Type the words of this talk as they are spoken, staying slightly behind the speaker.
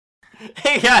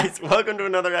Hey guys, welcome to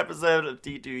another episode of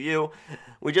T2U.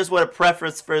 We just want to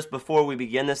preface first before we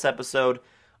begin this episode.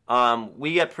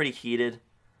 We get pretty heated.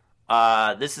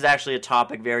 This is actually a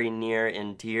topic very near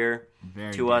and dear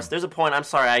to us. There's a point, I'm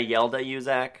sorry I yelled at you,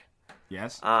 Zach.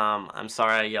 Yes? I'm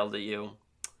sorry I yelled at you.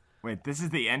 Wait, this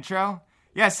is the intro?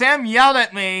 Yeah, Sam yelled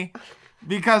at me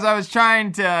because I was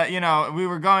trying to, we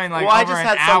were going over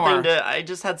an hour. I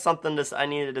just had something I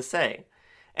needed to say.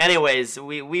 Anyways,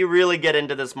 we really get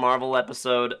into this Marvel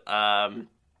episode. I'm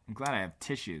glad I have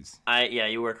tissues.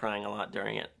 You were crying a lot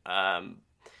during it. I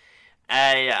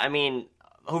mean,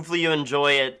 hopefully you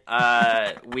enjoy it.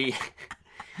 We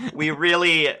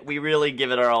really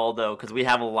give it our all though, because we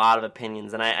have a lot of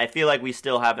opinions, and I feel like we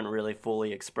still haven't really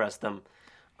fully expressed them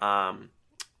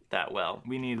that well.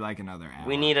 We need another hour.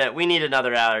 We need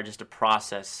another hour just to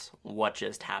process what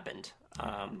just happened.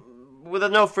 With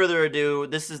no further ado,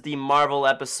 this is the Marvel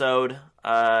episode.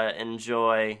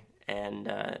 Enjoy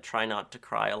and try not to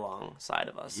cry alongside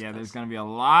of us. Yeah, there's going to be a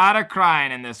lot of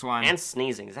crying in this one. And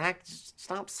sneezing. Zach, just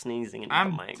stop sneezing into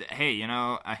the mic. Hey,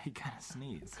 I gotta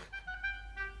sneeze.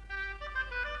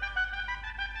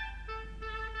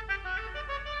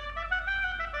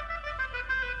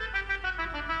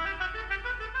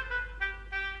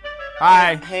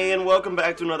 Hi. Hey, and welcome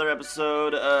back to another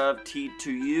episode of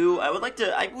T2U. I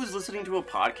was listening to a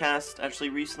podcast, actually,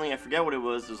 recently. I forget what it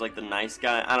was. It was like The Nice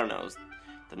Guy. I don't know. It was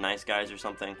The Nice Guys or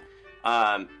something.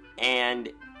 And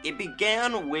it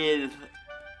began with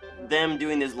them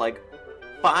doing this,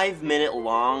 5-minute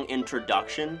long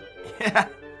introduction. Yeah.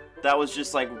 That was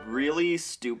just, really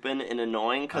stupid and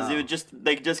annoying, because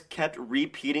they just kept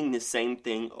repeating the same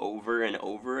thing over and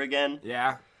over again.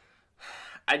 Yeah.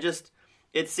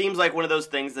 It seems like one of those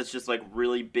things that's just,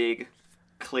 really big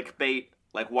clickbait.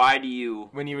 Why do you...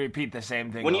 When you repeat the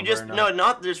same thing when you just... No,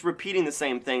 not just repeating the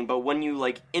same thing, but when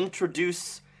you,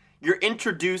 introduce... You're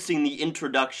introducing the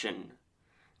introduction,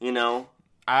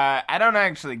 I don't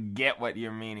actually get what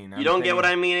you're meaning. You don't get what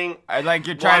I'm meaning?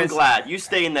 You're trying I'm glad. You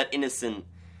stay in that innocent,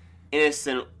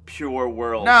 pure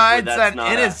world. No, it's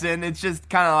not innocent. It's just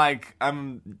kind of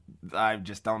I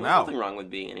just don't know. There's nothing wrong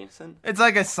with being innocent. It's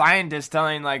like a scientist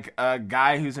telling, a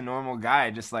guy who's a normal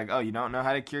guy, just oh, you don't know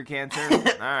how to cure cancer? All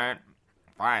right.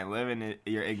 Fine, live in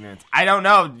your ignorance. I don't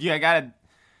know. You gotta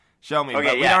show me, but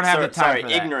we don't have the time for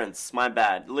that. Ignorance. My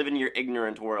bad. Live in your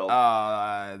ignorant world.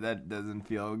 Oh, that doesn't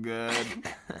feel good.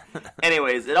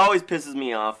 Anyways, it always pisses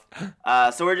me off.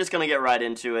 So we're just gonna get right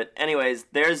into it. Anyways,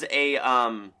 there's a,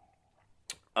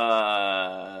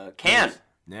 Cannes.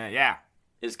 Yeah.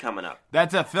 Is coming up.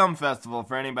 That's a film festival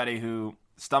for anybody who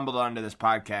stumbled onto this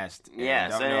podcast.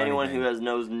 Yeah, so anyone who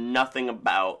knows nothing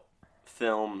about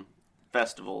film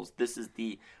festivals, this is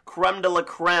the creme de la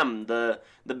creme, the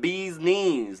bee's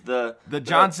knees, the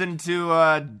Johnson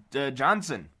to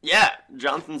Johnson. Yeah,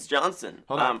 Johnson's Johnson.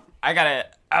 Hold on,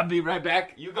 I'll be right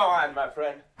back. You go on, my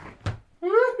friend.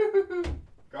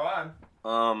 Go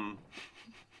on.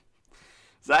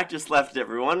 Zach just left,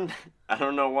 everyone. I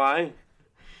don't know why,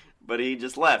 but he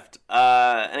just left.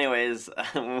 Anyways,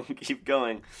 we'll keep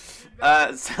going.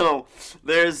 So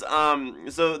there's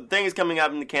so things coming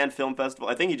up in the Cannes Film Festival.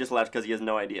 I think he just left because he has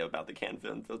no idea about the Cannes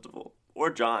Film Festival or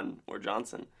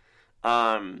Johnson.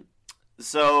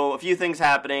 So a few things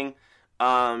happening.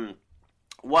 One,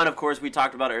 of course, we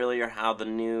talked about earlier how the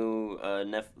new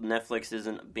Netflix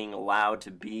isn't being allowed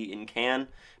to be in Cannes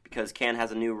because Cannes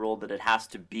has a new rule that it has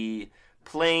to be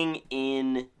playing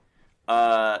in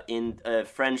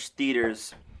French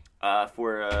theaters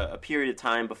for a period of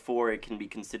time before it can be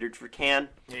considered for Cannes.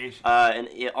 And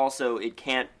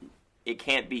it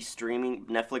can't be streaming.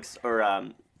 Netflix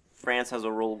or France has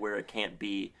a rule where it can't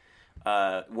be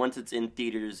once it's in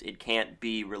theaters, it can't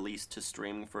be released to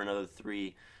streaming for another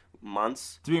 3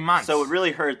 months. 3 months. So it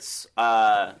really hurts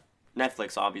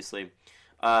Netflix, obviously.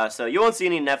 So you won't see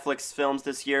any Netflix films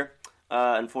this year,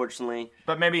 unfortunately.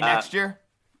 But maybe next year.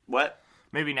 What?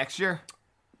 Maybe next year?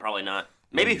 Probably not.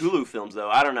 Maybe Hulu films, though.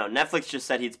 I don't know. Netflix just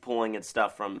said he's pulling its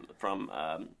stuff from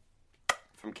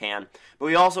Cannes. But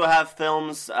we also have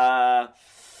films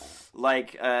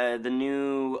like the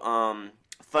new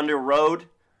Thunder Road.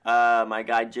 My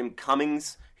guy Jim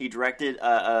Cummings, he directed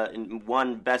and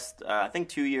won best, I think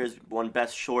 2 years, won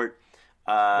best short.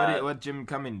 What Jim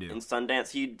Cummings do? In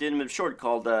Sundance. He did a short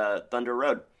called Thunder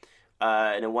Road.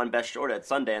 And it won best short at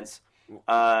Sundance. Were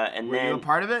you a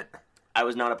part of it? I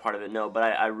was not a part of it, no, but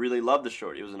I really loved the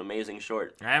short. It was an amazing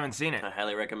short. I haven't seen it. I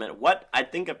highly recommend it. What? I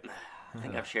think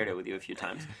I've shared it with you a few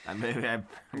times.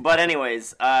 But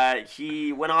anyways,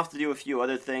 he went off to do a few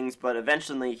other things, but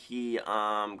eventually he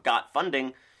got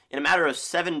funding in a matter of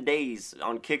 7 days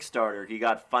on Kickstarter, he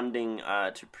got funding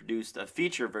to produce a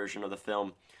feature version of the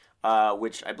film,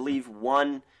 which I believe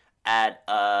won at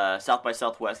South by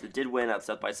Southwest. It did win at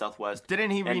South by Southwest.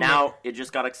 Didn't he? And now it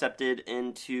just got accepted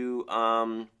into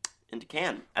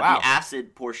Cannes at Wow. the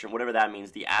acid portion, whatever that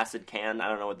means. The acid can. I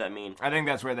don't know what that means. I think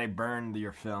that's where they burned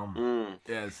your film.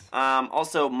 Yes.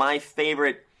 Also, my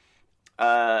favorite,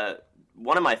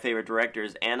 one of my favorite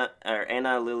directors, Anna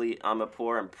Lily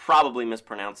Amirpour. I'm probably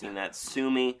mispronouncing that. Sue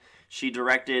me. She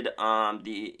directed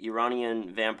the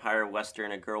Iranian vampire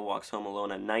western A Girl Walks Home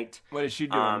Alone at Night. What is she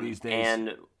doing these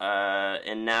days?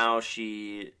 And now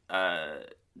she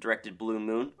directed Blood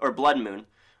Moon,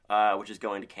 which is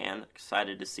going to Cannes.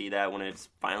 Excited to see that when it's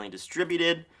finally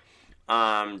distributed.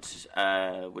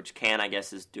 Which Cannes, I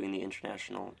guess, is doing the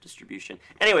international distribution.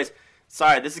 Anyways,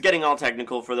 sorry, this is getting all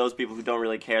technical for those people who don't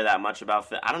really care that much about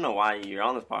film. I don't know why you're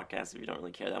on this podcast if you don't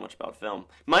really care that much about film.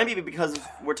 Might be because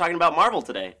we're talking about Marvel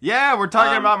today. Yeah, we're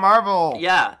talking about Marvel.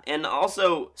 Yeah, and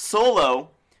also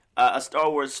Solo, a Star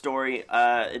Wars story.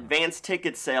 Advanced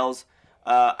ticket sales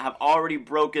have already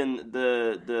broken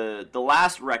the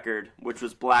last record, which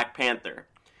was Black Panther,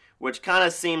 which kind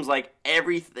of seems like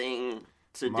everything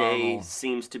today Marvel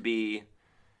seems to be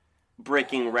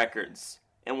breaking records.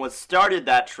 And what started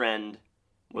that trend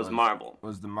was Marvel.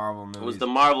 Was the Marvel movies. Was the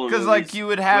Marvel movies. Because, like, you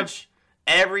would have... Which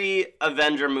every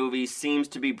Avenger movie seems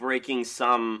to be breaking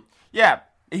some... Yeah,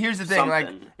 here's the thing.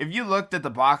 Something. Like, if you looked at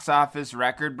the box office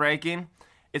record breaking,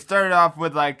 it started off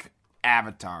with, like,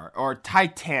 Avatar or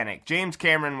Titanic. James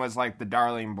Cameron was, like, the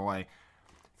darling boy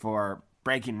for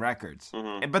breaking records.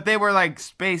 Mm-hmm. But they were, like,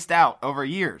 spaced out over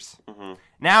years. Mm-hmm.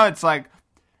 Now it's like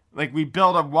we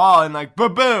build a wall and like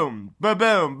ba-boom,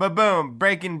 ba-boom, ba-boom,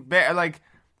 like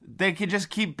they could just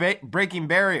keep breaking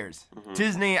barriers. Mm-hmm.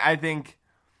 Disney, I think,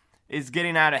 is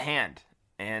getting out of hand.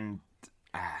 And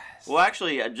well,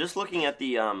 actually, just looking at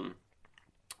the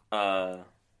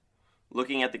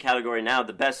category now,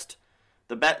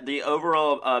 the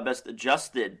overall best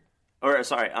adjusted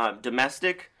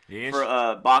domestic yes.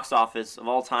 for box office of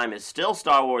all time is still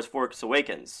Star Wars: Force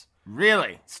Awakens.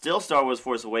 Really? Still Star Wars: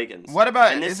 Force Awakens. What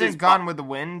about, isn't Gone with the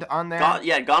Wind on there?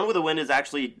 Gone with the Wind is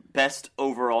actually best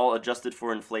overall adjusted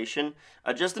for inflation.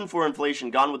 Adjusted for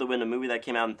inflation, Gone with the Wind, a movie that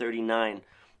came out in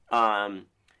 1939,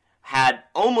 had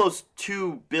almost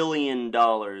 $2 billion.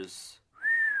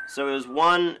 So it was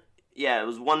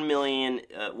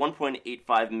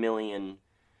 1.85 million,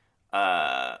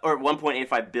 or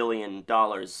 $1.85 billion.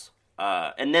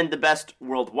 And then the best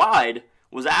worldwide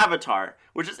was Avatar,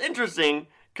 which is interesting,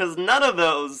 because none of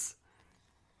those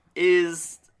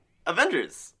is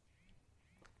Avengers.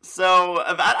 So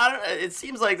I don't. It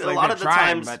seems like it's a like lot of the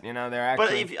trying, times, but you know they're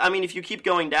actually. But if you keep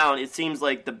going down, it seems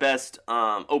like the best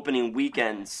opening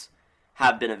weekends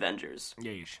have been Avengers.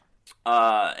 Yeesh.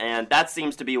 And that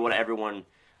seems to be what everyone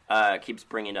keeps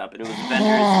bringing up, and it was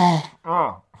Avengers.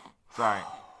 Oh, sorry.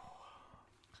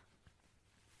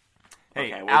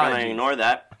 Hey, okay, we're gonna ignore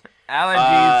that.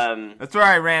 Allergies. That's where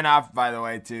I ran off, by the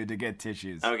way, to get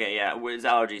tissues. Okay, yeah, it's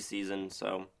allergy season,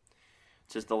 so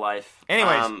it's just the life.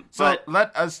 Anyways, so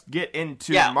let us get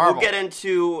into Marvel. Yeah, we'll get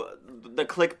into the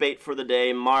clickbait for the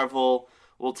day. Marvel.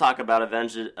 We'll talk about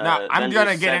Avengers. No, I'm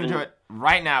gonna get into it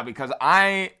right now because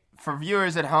for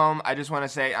viewers at home, I just want to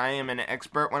say I am an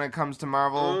expert when it comes to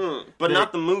Marvel, but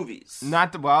not the movies.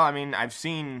 I mean, I've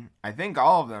seen, I think,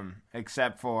 all of them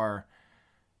except for.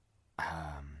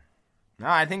 No,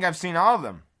 I think I've seen all of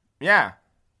them. Yeah,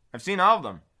 I've seen all of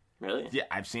them. Really? Yeah,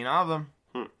 I've seen all of them.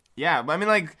 Yeah, but I mean,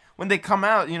 like, when they come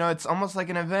out, you know, it's almost like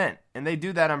an event, and they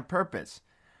do that on purpose.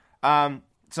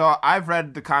 So I've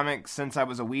read the comics since I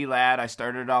was a wee lad. I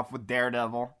started off with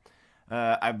Daredevil.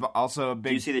 I've also a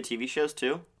big... Do you see the TV shows,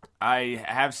 too? I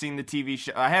have seen the TV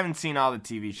show. I haven't seen all the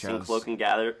TV shows. Seen Cloak and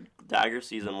Dagger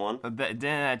Season 1? Didn't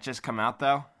that just come out,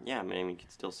 though? Yeah, I mean, you can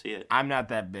still see it. I'm not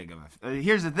that big of a...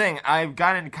 Here's the thing. I've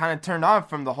gotten kind of turned off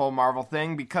from the whole Marvel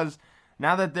thing because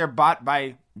now that they're bought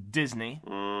by Disney,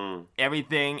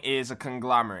 everything is a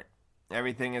conglomerate.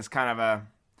 Everything is kind of a...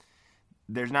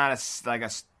 There's not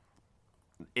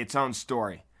its own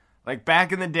story. Like,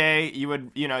 back in the day, you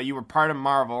were part of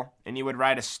Marvel, and you would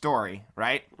write a story,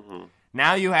 right? Mm-hmm.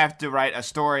 Now you have to write a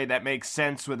story that makes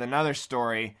sense with another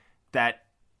story that,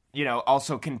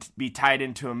 also can be tied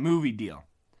into a movie deal.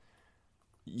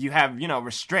 You have,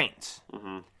 restraints.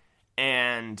 Mm-hmm.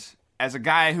 And as a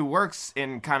guy who works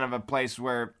in kind of a place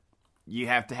where you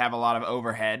have to have a lot of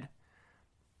overhead,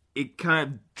 it kind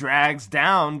of drags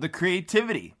down the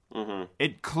creativity. Mm-hmm.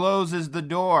 It closes the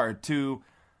door to,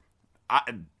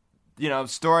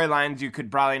 storylines you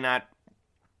could probably not,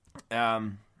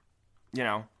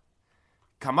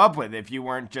 come up with if you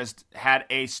weren't just had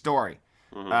a story.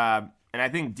 Mm-hmm. And I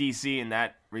think DC in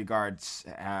that regards,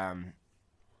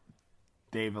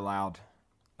 they've allowed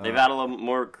a little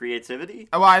more creativity.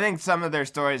 Well, I think some of their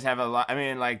stories have a lot. I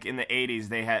mean, like in the 80s,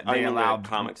 they allowed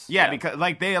comics. Yeah, because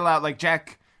like they allowed like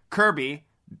Jack Kirby,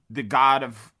 the god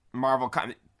of Marvel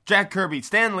comics. Jack Kirby,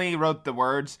 Stan Lee wrote the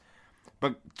words,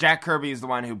 but Jack Kirby is the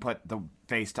one who put the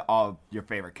face to all your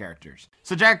favorite characters.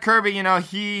 So Jack Kirby, he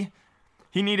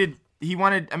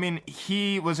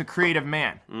was a creative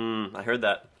man. I heard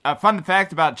that. A fun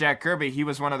fact about Jack Kirby, he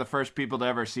was one of the first people to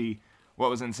ever see what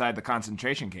was inside the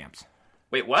concentration camps.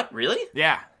 Wait, what? Really?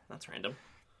 Yeah. That's random.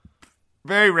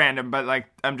 Very random, but like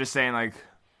I'm just saying, like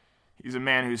he's a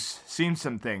man who's seen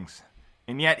some things,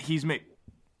 and yet he's made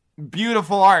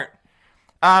beautiful art.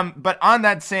 But on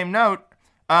that same note,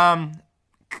 one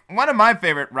of my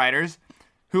favorite writers,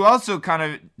 who also kind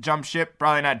of jumped ship,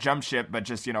 probably not jumped ship, but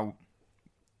just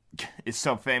is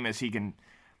so famous he can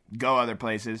go other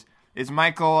places, is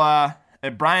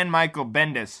Brian Michael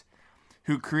Bendis,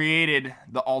 who created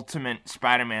the Ultimate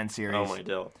Spider-Man series. Oh my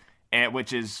God.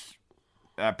 Which is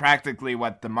practically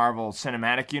what the Marvel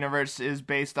Cinematic Universe is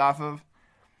based off of.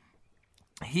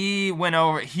 He's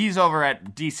over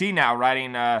at DC now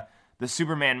writing the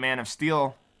Superman Man of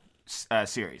Steel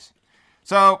series.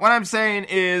 So what I'm saying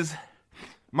is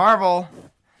Marvel,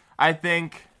 I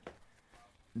think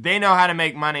they know how to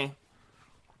make money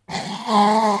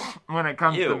when it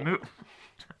comes to movies.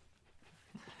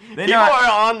 People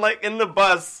are on in the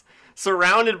bus,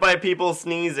 surrounded by people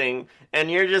sneezing, and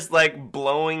you're just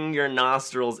blowing your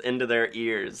nostrils into their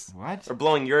ears. What? Or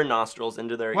blowing your nostrils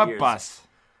into their ears. What bus?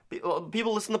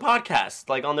 People listen to podcasts,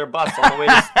 on their bus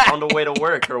on the way to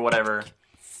work or whatever.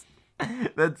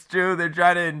 That's true. They're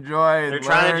trying to enjoy. They're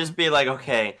trying to just be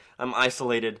okay, I'm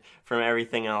isolated from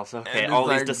everything else. Okay, all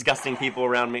these disgusting people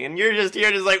around me, and you're just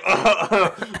here,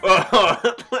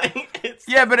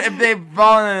 Yeah, but if they've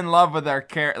fallen in love with our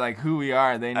who we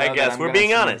are, they know. I guess we're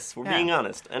being honest. We're being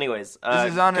honest. Anyways,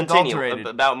 this is unadulterated. Continue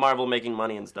about Marvel making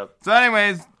money and stuff. So,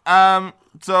 anyways, around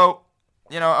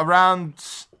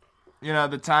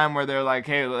the time where they're like,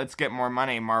 hey, let's get more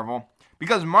money, Marvel,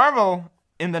 because Marvel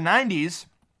in the 90s.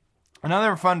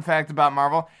 Another fun fact about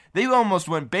Marvel, they almost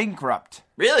went bankrupt.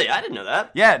 Really? I didn't know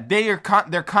that. Yeah, their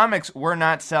comics were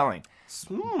not selling.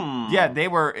 Yeah, they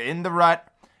were in the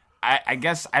rut. I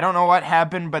guess, I don't know what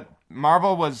happened, but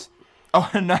Marvel was... Oh,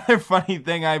 another funny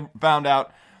thing I found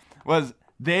out was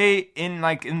they, in the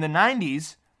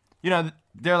 90s,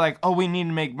 they're like, oh, we need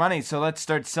to make money, so let's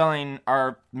start selling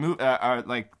our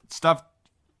stuff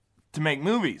to make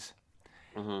movies.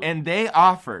 Mm-hmm. And they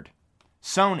offered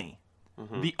Sony...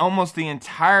 Mm-hmm. Almost the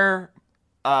entire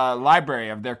library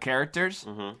of their characters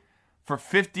for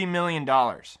 $50 million.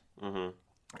 Mm-hmm.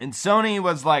 And Sony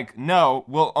was like, no,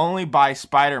 we'll only buy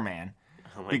Spider-Man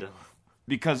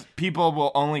because people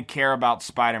will only care about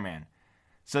Spider-Man.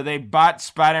 So they bought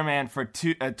Spider-Man for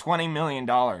 $20 million.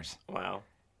 Wow.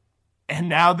 And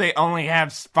now they only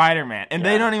have Spider-Man. And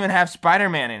they don't even have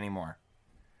Spider-Man anymore.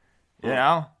 You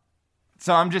know?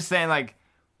 So I'm just saying,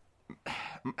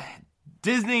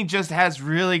 Disney just has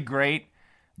really great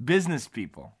business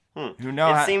people who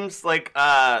know. It seems like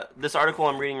this article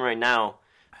I'm reading right now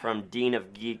from Dean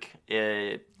of Geek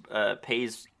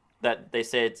pays that they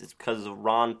say it's because of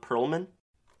Ron Perlman.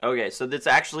 Okay, so that's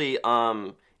actually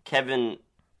Kevin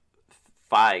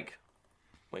Feige.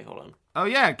 Wait, hold on. Oh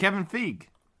yeah, Kevin Feige.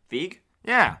 Feige?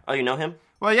 Yeah. Oh, you know him?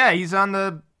 Well, yeah, he's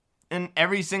in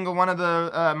every single one of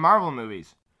the Marvel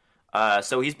movies.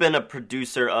 So he's been a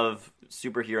producer of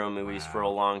superhero movies for a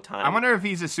long time. I wonder if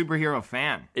he's a superhero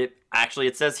fan. It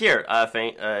says here,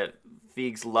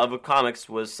 Feige's love of comics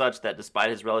was such that despite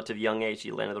his relative young age,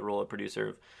 he landed the role of producer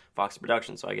of Fox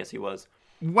Productions, so I guess he was.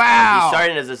 Wow! He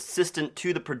started as assistant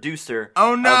to the producer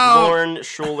of Lauren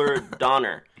Schuler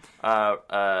Donner.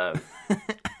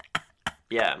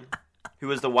 Yeah. Who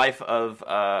was the wife of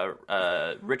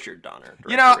Richard Donner.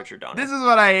 Richard Donner. This is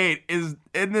what I hate, is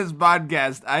in this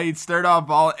podcast, I start off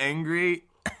all angry,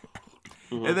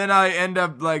 and then I end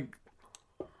up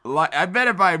I bet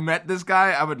if I met this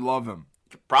guy, I would love him.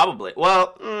 Probably.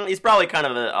 Well, he's probably kind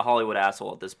of a Hollywood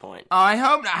asshole at this point. Oh, I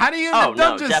hope not. How do you...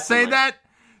 Don't just say that.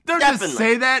 Don't just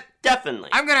say that. Definitely.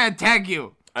 I'm going to attack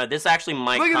you. This actually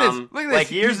might come... Look at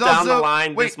this. Years down the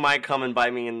line, this might come and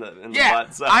bite me in the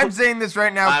butt. So. I'm saying this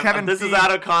right now, Kevin. This is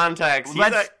out of context.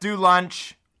 Let's do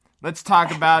lunch. Let's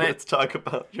talk about it. Let's talk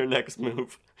about your next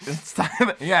move. Let's talk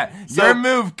about... your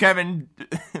move, Kevin.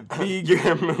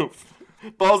 Your move.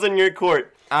 Ball's in your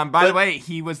court. By the way,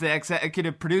 he was the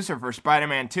executive producer for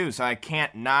Spider-Man 2, so I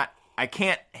can't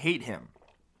hate him.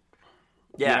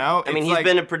 Yeah, you know? I mean, he's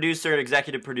been a producer,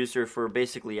 executive producer for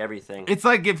basically everything. It's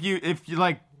like if you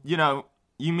like, you know,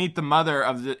 you meet the mother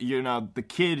of the, you know, the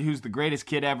kid who's the greatest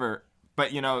kid ever,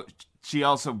 but, you know, she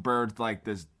also birthed like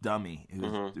this dummy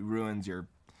who ruins your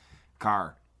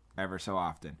car ever so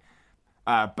often.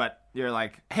 But you're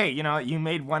like, hey, you know, you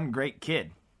made one great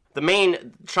kid. The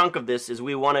main chunk of this is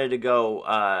we wanted to go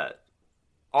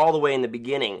all the way in the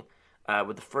beginning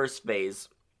with the first phase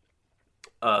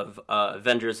of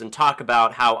Avengers and talk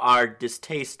about how our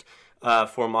distaste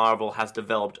for Marvel has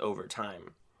developed over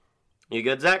time. You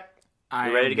good, Zach?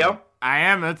 You ready to go? I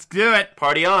am. Let's do it.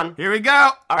 Party on. Here we go.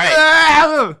 All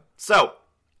right. So,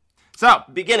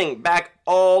 beginning back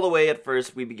all the way at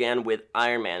first, we began with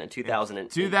Iron Man in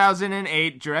 2008.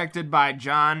 2008, directed by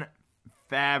Jon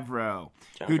Favreau,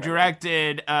 who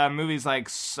directed movies like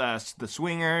The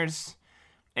Swingers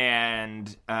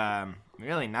and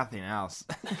really nothing else.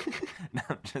 No,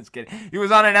 I'm just kidding. He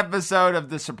was on an episode of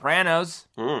The Sopranos.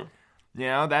 You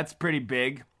know, that's pretty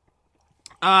big.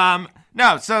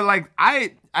 No, so like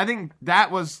I think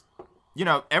that was, you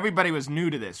know, everybody was new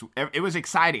to this. It was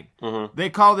exciting. They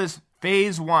call this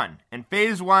Phase 1. And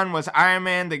Phase 1 was Iron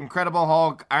Man, The Incredible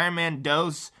Hulk, Iron Man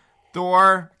Dos,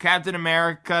 Thor, Captain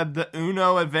America, the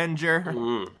Uno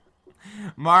Avenger,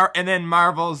 and then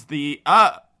Marvel's The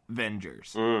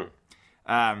Avengers,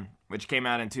 which came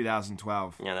out in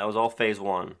 2012. Yeah, that was all Phase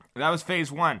 1. That was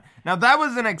Phase 1. Now, that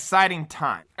was an exciting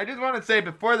time. I just want to say,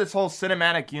 before this whole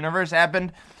cinematic universe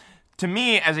happened, to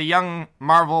me, as a young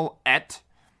Marvel-et,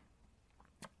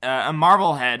 a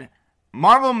Marvel head,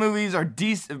 Marvel movies are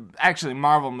decent. Actually,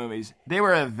 Marvel movies, they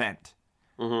were an event.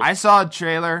 I saw a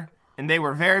trailer, and they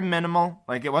were very minimal.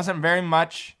 Like, it wasn't very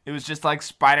much. It was just like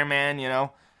Spider-Man, you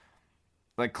know,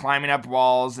 like climbing up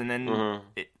walls, and then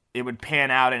it would pan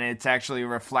out, and it's actually a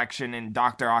reflection in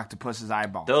Dr. Octopus's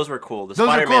eyeball. Those were cool. The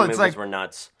Spider-Man movies were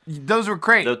nuts. Those were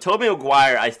great. The Tobey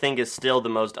Maguire, I think, is still the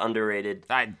most underrated.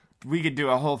 We could do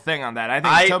a whole thing on that. I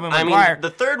think Tobey Maguire... I mean, the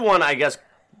third one, I guess,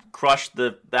 crushed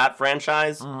that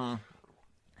franchise.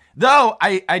 Though,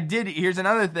 I did... Here's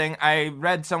another thing. I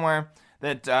read somewhere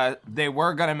that they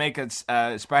were going to make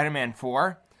a Spider-Man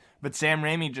 4, but Sam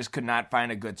Raimi just could not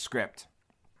find a good script.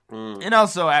 And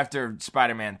also, after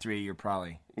Spider-Man 3, you're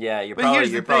probably... Yeah, you're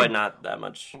probably not that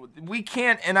much. We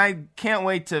can't, and I can't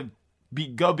wait to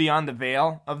go beyond the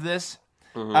veil of this.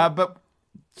 But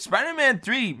Spider-Man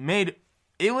 3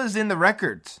 it was in the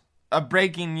records of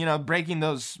breaking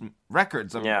those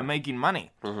records of making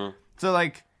money. So,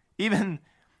 like, even,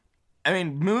 I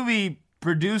mean, movie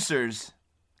producers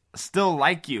still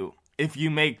like you if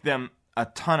you make them a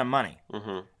ton of money.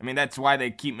 I mean, that's why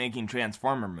they keep making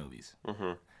Transformer movies.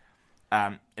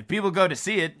 If people go to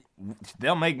see it,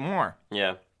 they'll make more.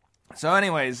 Yeah. So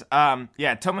anyways,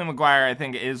 Tobey Maguire, I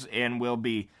think, is and will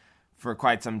be for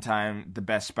quite some time the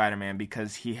best Spider-Man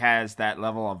because he has that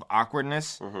level of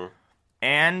awkwardness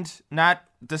and not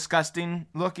disgusting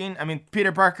looking. I mean,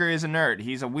 Peter Parker is a nerd.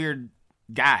 He's a weird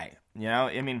guy, you know?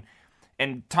 I mean,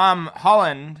 and Tom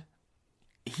Holland,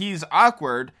 he's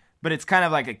awkward, but it's kind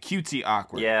of like a cutesy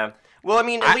awkward. Yeah. Well, I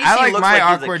mean, at least I he like looks my like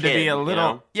awkward he's a kid, to be a little... You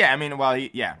know? Yeah, I mean, well,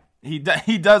 he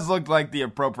does look like the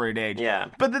appropriate age. Yeah.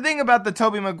 But the thing about the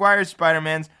Tobey Maguire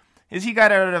Spider-Mans is he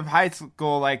got out of high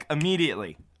school, like,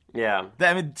 immediately. Yeah.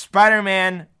 I mean,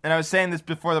 Spider-Man, and I was saying this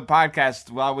before the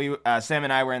podcast while Sam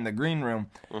and I were in the green room.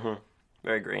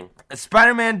 Very green.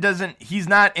 Spider-Man he's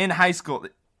not in high school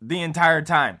the entire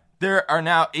time. There are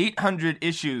now 800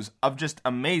 issues of just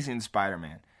amazing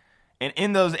Spider-Man. And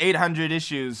in those 800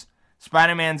 issues,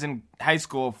 Spider-Man's in high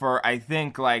school for, I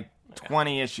think, like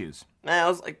 20 issues. I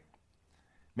was like...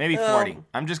 Maybe 40.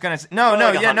 I'm just going to say... It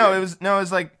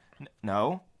was like...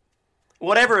 No.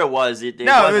 Whatever it was, it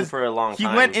wasn't for a long time.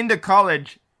 He went into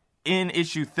college in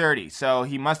issue 30, so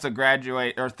he must have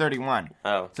graduated... Or 31.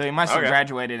 Oh. So he must have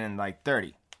graduated in, like,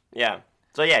 30. Yeah.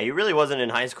 So, yeah, he really wasn't in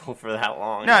high school for that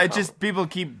long. No, it's just people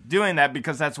keep doing that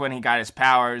because that's when he got his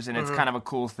powers, and it's kind of a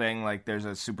cool thing. Like, there's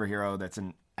a superhero that's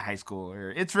in high school.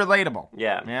 It's relatable.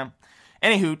 Yeah. Yeah.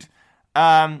 Anywho,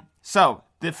 so...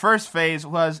 The first phase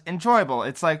was enjoyable.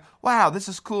 It's like, wow, this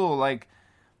is cool. Like,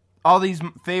 all these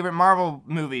favorite Marvel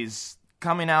movies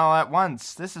coming out at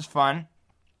once. This is fun.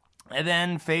 And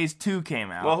then phase 2 came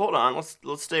out. Well, hold on. Let's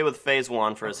stay with phase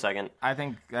 1 for a second.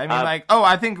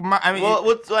 Incredible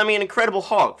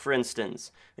Hulk, for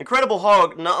instance. Incredible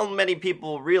Hulk, not many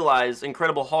people realize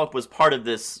Incredible Hulk was part of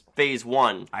this phase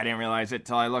 1. I didn't realize it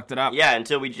till I looked it up. Yeah,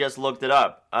 until we just looked it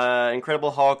up.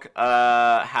 Incredible Hulk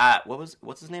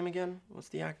what's his name again? What's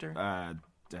the actor?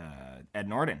 Ed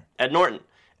Norton. Ed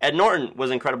Norton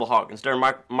was Incredible Hulk instead of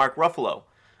Mark Ruffalo.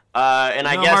 And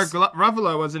I guess Mark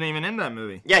Ruffalo wasn't even in that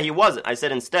movie. Yeah, he wasn't. I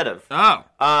said instead of. Oh.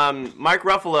 Mark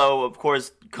Ruffalo, of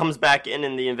course, comes back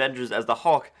in the Avengers as the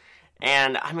Hulk,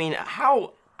 and I mean,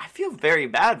 I feel very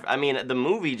bad. I mean, the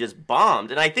movie just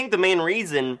bombed, and I think the main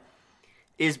reason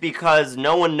is because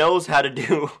no one knows how to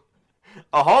do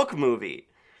a Hulk movie.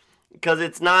 Because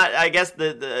it's not, I guess,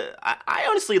 I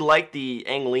honestly like the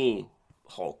Ang Lee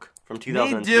Hulk from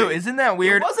 2003. Me too. Isn't that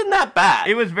weird? It wasn't that bad.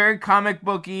 It was very comic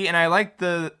booky, and I liked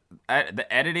the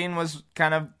editing was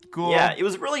kind of cool. Yeah, it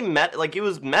was really meta. Like, it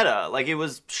was meta. Like, it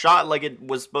was shot like it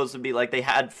was supposed to be. Like, they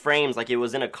had frames like it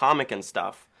was in a comic and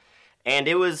stuff. And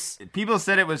it was... People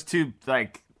said it was too,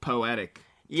 like, poetic.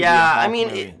 Yeah, I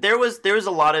mean, there was a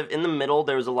lot of... In the middle,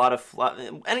 there was a lot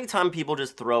of... Anytime people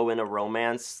just throw in a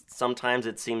romance, sometimes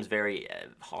it seems very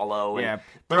hollow. And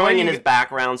throwing in his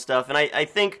background stuff. And I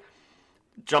think,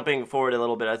 jumping forward a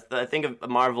little bit, I think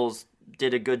Marvel's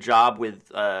did a good job with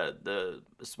the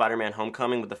Spider-Man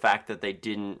Homecoming with the fact that they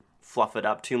didn't fluff it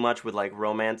up too much with, like,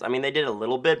 romance. I mean, they did a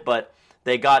little bit, but...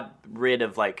 They got rid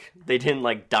of, like, they didn't,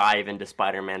 like, dive into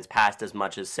Spider-Man's past as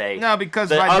much as, say, because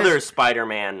the other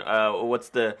Spider-Man. What's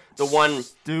the one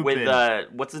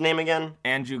with, what's his name again?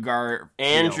 Andrew Garfield.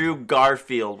 Andrew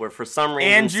Garfield, where for some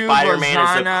reason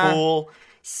Spider-Man is a cool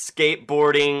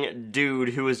skateboarding dude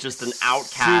who is just an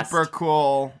outcast. Super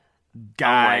cool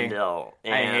guy.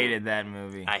 I hated that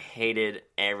movie. I hated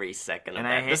every second of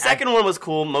that. The second one was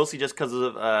cool, mostly just because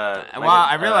of,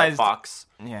 I realized Fox.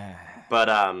 Yeah.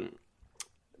 But,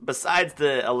 besides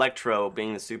the Electro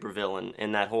being the supervillain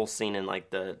in that whole scene in, like,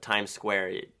 the Times Square,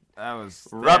 it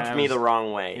rubbed me the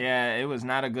wrong way. Yeah, it was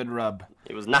not a good rub.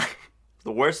 It was not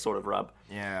the worst sort of rub.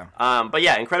 Yeah. But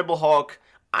yeah, Incredible Hulk,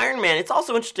 Iron Man. It's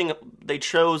also interesting they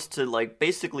chose to, like,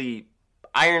 basically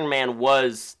Iron Man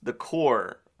was the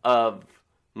core of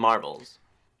Marvel's.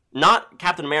 Not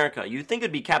Captain America. You'd think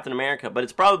it'd be Captain America, but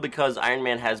it's probably because Iron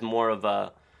Man has more of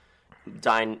a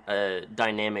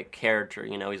dynamic character,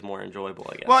 you know, he's more enjoyable,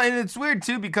 I guess. Well, and it's weird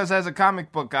too because as a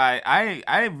comic book guy,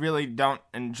 I really don't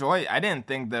enjoy. I didn't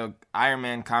think the Iron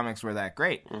Man comics were that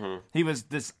great. Mm-hmm. He was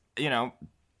this, you know,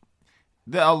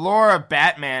 the allure of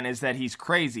Batman is that he's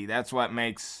crazy. That's what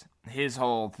makes his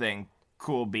whole thing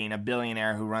cool, being a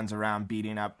billionaire who runs around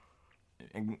beating up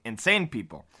insane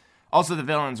people. Also, the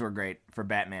villains were great for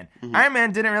Batman. Mm-hmm. Iron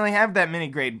Man didn't really have that many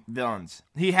great villains.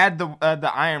 He had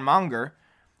the Ironmonger,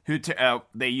 who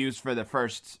they used for the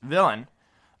first villain.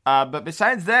 But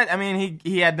besides that, I mean,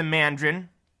 he had the Mandarin,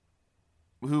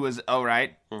 who was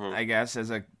alright, I guess,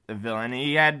 as a villain.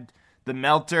 He had the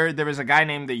Melter. There was a guy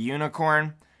named the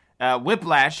Unicorn.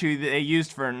 Whiplash, who they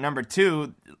used for number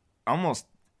 2, almost...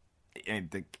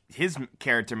 his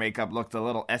character makeup looked a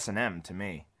little S&M to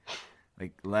me.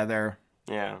 Like leather.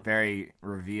 Yeah. Very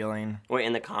revealing. Wait,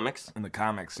 in the comics? In the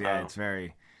comics, yeah. Oh. It's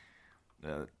very,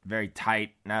 very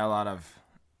tight. Not a lot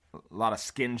of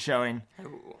skin showing.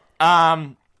 Ooh.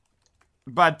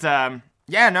 But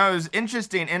yeah, no, it was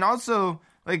interesting, and also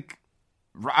like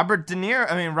Robert Downey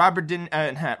Jr.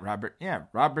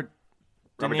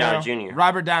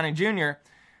 Robert Downey Jr.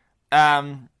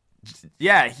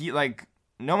 Yeah, he like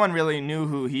no one really knew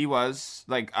who he was,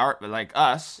 like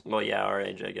us. Well, yeah, our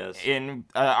age, I guess. In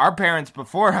our parents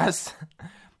before us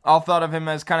all thought of him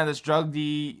as kind of this drugged,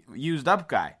 used up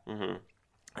guy, and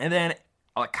then.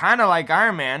 Kind of like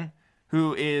Iron Man,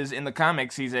 who is in the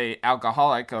comics, he's a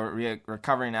alcoholic, or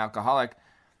recovering alcoholic.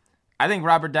 I think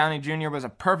Robert Downey Jr. was a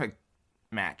perfect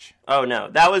match. Oh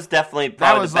no, that was definitely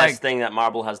probably the best thing that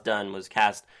Marvel has done was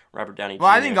cast Robert Downey Jr.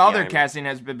 Well, I think all their casting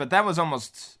has been, but that was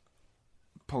almost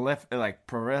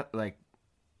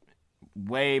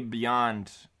way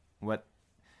beyond what.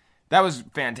 That was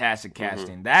fantastic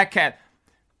casting. That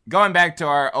going back to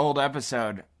our old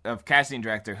episode of casting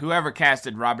director, whoever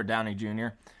casted Robert Downey Jr.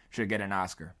 should get an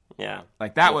Oscar. Yeah.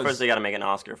 Like that was... First they got to make an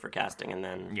Oscar for casting, and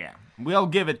then... Yeah. We'll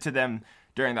give it to them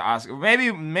during the Oscar.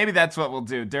 Maybe that's what we'll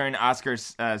do. During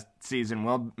Oscars season,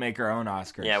 we'll make our own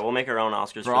Oscars. Yeah, we'll make our own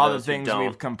Oscars for all the things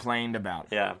we've complained about.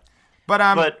 Yeah.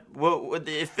 But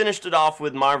it finished it off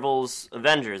with Marvel's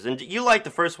Avengers, and you liked the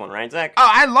first one, right, Zach?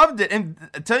 Oh, I loved it, and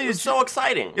I tell you... It was so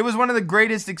exciting. It was one of the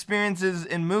greatest experiences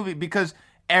in movie, because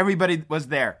everybody was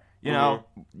there. You know,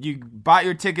 you bought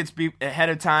your tickets ahead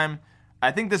of time.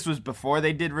 I think this was before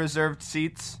they did reserved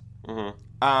seats.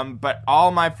 But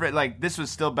all my friends, like, this was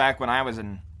still back when I was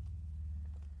in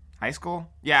high school.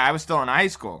 Yeah, I was still in high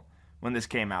school when this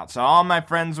came out. So all my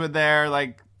friends were there,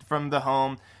 like, from the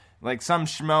home. Like, some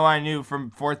schmo I knew from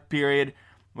 4th period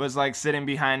was, like, sitting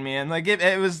behind me. And, like,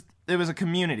 it was a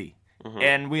community.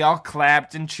 And we all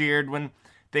clapped and cheered when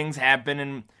things happened.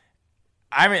 And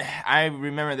I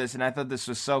remember this, and I thought this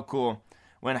was so cool.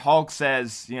 when Hulk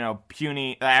says,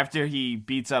 puny, after he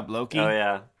beats up Loki. Oh,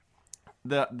 yeah.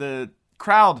 The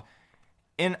crowd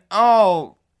in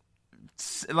all,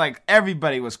 like,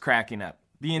 everybody was cracking up.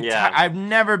 I've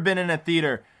never been in a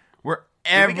theater where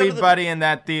everybody in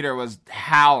that theater was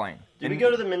howling. Did we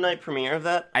go to the midnight premiere of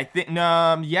that? I think,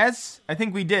 yes, I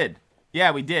think we did.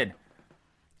 Yeah, we did.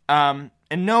 And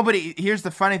here's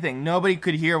the funny thing, nobody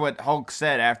could hear what Hulk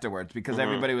said afterwards because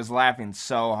everybody was laughing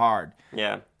so hard.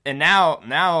 Yeah. And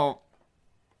now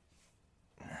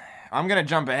I'm going to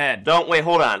jump ahead. Wait,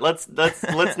 hold on. Let's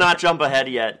not jump ahead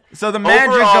yet. So the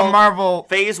magic of Marvel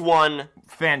Phase 1,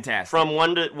 fantastic. From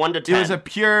 1 to 10. It was a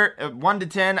pure 1 to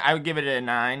 10, I would give it a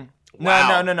 9.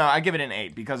 Wow. No, I give it an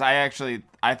 8 because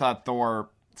I thought Thor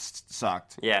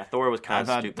sucked. Yeah, Thor was kind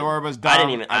of stupid. Thor was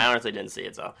dumb. I honestly didn't see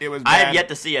it, so. It was bad. I have yet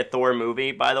to see a Thor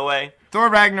movie, by the way. Thor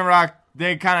Ragnarok,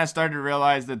 they kind of started to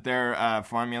realize that their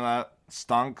formula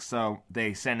stunk, so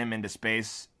they sent him into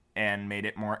space and made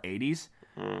it more 80s.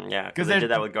 Yeah, because they did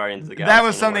that with Guardians of the Galaxy. That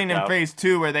was something in Phase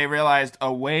 2 where they realized,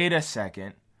 oh, wait a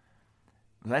second.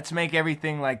 Let's make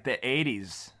everything like the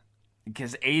 80s.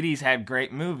 Because 80s had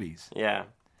great movies. Yeah.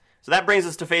 So that brings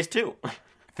us to Phase 2.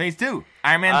 Phase 2.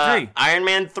 Iron Man 3. Iron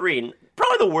Man 3.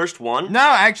 Probably the worst one. No,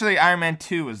 actually, Iron Man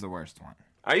 2 was the worst one.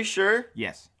 Are you sure?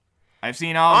 Yes. I've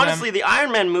seen all of them. Honestly, the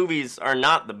Iron Man movies are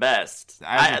not the best.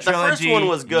 The first one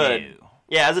was good. No.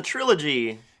 Yeah, as a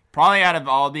trilogy. Probably out of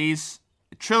all these,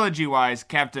 trilogy-wise,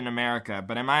 Captain America.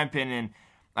 But in my opinion,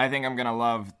 I think I'm going to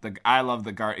love the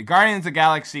Guardians of the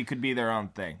Galaxy could be their own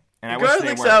thing. And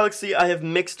Guardians of the Galaxy, I have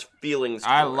mixed feelings.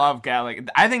 I love Galaxy.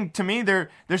 I think, to me, they're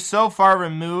so far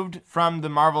removed from the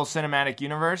Marvel Cinematic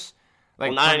Universe. Like,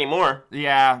 well, not anymore.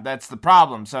 Yeah, that's the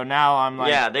problem. So now I'm like...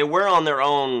 Yeah, they were on their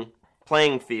own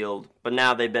playing field, but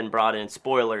now they've been brought in.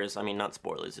 Spoilers. I mean, not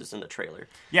spoilers. It's in the trailer.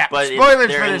 Yeah, but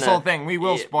spoilers for this whole thing. We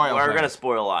will spoil. We're going to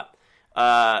spoil a lot.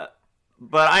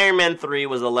 But Iron Man 3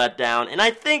 was a letdown. And I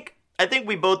think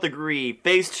we both agree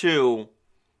Phase 2...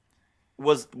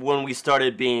 was when we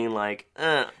started being like,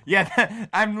 Yeah,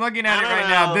 I'm looking at it right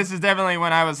now. This is definitely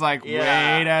when I was like, wait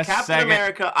a second. Captain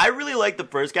America, I really liked the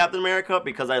first Captain America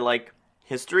because I like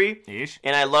history. Ish.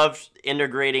 And I loved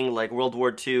integrating, like, World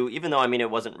War II, even though, I mean, it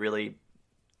wasn't really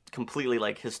completely,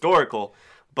 like, historical.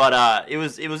 But it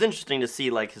was interesting to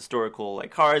see, like, historical, like,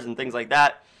 cars and things like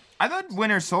that. I thought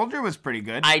Winter Soldier was pretty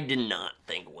good. I did not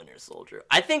think Winter Soldier.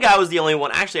 I think I was the only one.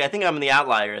 Actually, I think I'm the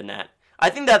outlier in that. I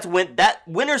think that's when that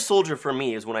Winter Soldier for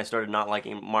me is when I started not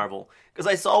liking Marvel. Because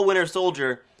I saw Winter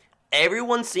Soldier,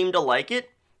 everyone seemed to like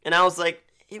it, and I was like,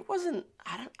 it wasn't,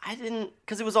 I didn't,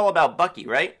 because it was all about Bucky,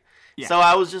 right? Yeah. So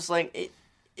I was just like,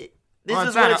 this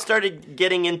is when it started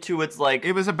getting into its, like,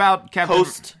 it was about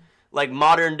post, like,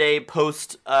 modern day,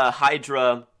 post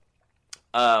Hydra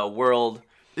world.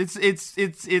 It's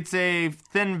a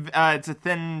thin,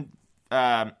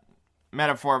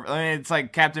 metaphor. I mean, it's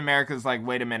like Captain America's like,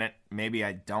 wait a minute, maybe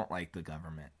I don't like the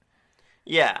government.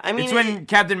 Yeah, I mean... It's when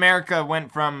Captain America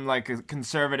went from, like, a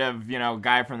conservative,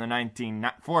 guy from the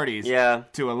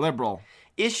 1940s to a liberal.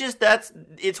 It's just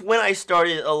it's when I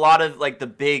started a lot of, like, the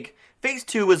big... Phase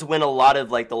 2 was when a lot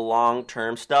of, like, the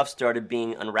long-term stuff started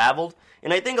being unraveled.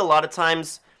 And I think a lot of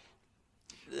times,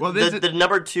 the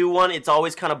number 2 one, it's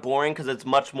always kind of boring because it's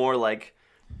much more, like,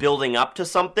 building up to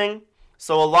something.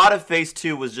 So a lot of Phase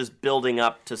 2 was just building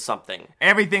up to something.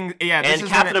 Everything, yeah. And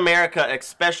Captain America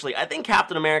especially. I think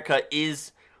Captain America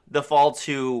is the Fall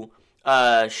 2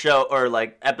 show or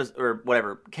like episode or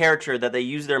whatever character that they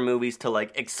use their movies to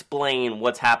like explain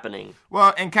what's happening.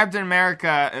 Well, in Captain America,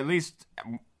 at least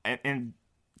in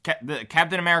the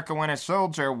Captain America Winter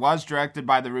Soldier was directed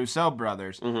by the Russo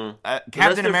brothers. Mm-hmm.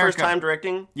 Captain America, first time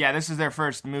directing? Yeah, this is their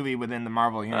first movie within the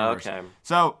Marvel universe. Okay.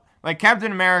 So... Like,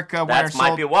 Captain America... That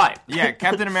might be why. Yeah,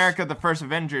 Captain America, the first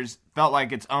Avengers, felt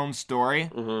like its own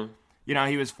story. Mm-hmm.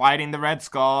 He was fighting the Red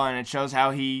Skull, and it shows how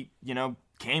he,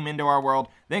 came into our world.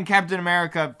 Then Captain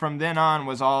America, from then on,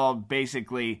 was all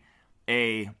basically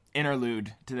a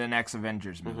interlude to the next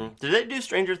Avengers movie. Mm-hmm. Did they do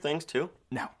Stranger Things, too?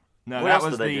 No, that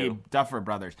was the Duffer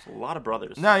Brothers. A lot of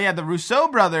brothers. No, yeah, the Russo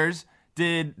brothers,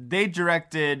 they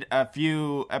directed a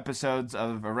few episodes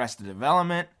of Arrested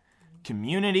Development,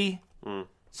 Community...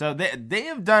 So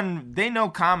they know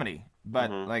comedy,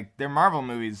 but like their Marvel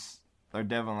movies are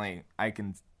definitely, I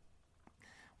can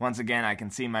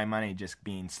see my money just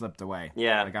being slipped away.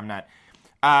 Yeah. Like I'm not,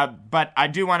 but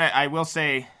I will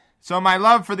say, so my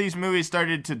love for these movies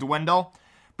started to dwindle,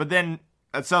 but then,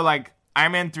 so like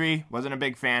Iron Man 3, wasn't a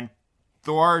big fan.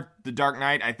 Thor, The Dark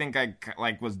Knight, I think I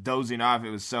like was dozing off.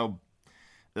 It was so,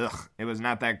 it was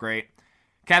not that great.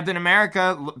 Captain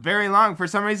America, very long. For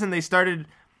some reason they started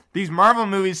these Marvel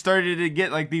movies started to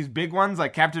get like these big ones,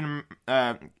 like Captain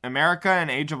America and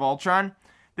Age of Ultron.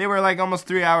 They were like almost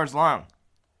 3 hours long.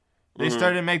 They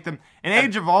started to make them. And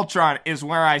Age of Ultron is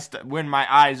where when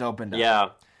my eyes opened up. Yeah.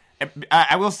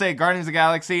 I will say, Guardians of the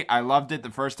Galaxy, I loved it the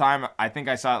first time. I think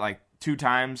I saw it like 2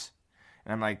 times.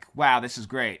 And I'm like, wow, this is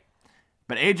great.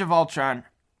 But Age of Ultron,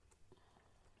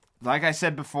 like I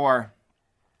said before,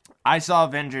 I saw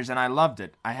Avengers and I loved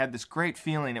it. I had this great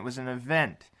feeling. It was an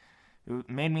event. It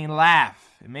made me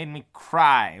laugh. It made me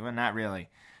cry. Well, not really.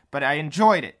 But I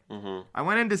enjoyed it. Mm-hmm. I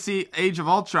went in to see Age of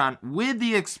Ultron with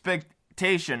the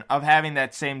expectation of having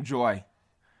that same joy.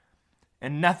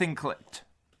 And nothing clicked.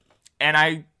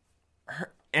 And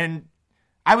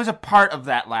I was a part of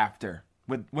that laughter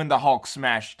when the Hulk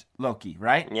smashed Loki,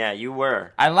 right? Yeah, you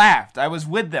were. I laughed. I was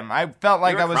with them. I felt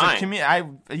like I was crying.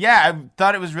 I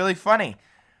thought it was really funny.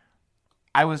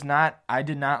 I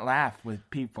did not laugh with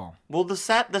people. Well, the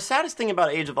saddest thing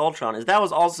about Age of Ultron is that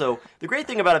was also the great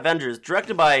thing about Avengers,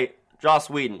 directed by Joss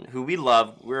Whedon, who we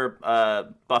love. We're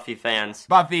Buffy fans.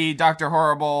 Buffy, Dr.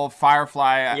 Horrible,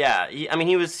 Firefly. Yeah,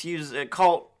 he was a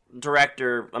cult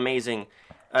director, amazing,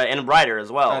 and a writer as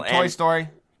well. Toy Story.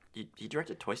 He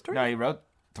directed Toy Story? No, he wrote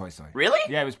Toy Story. Really?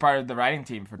 Yeah, he was part of the writing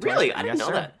team for Toy Story. Really? I didn't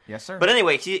know that. Yes, sir. But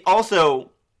anyway, he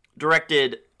also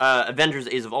directed Avengers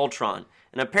Age of Ultron.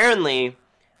 And apparently,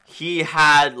 he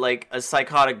had like a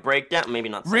psychotic breakdown. Maybe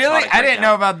not psychotic Really? I didn't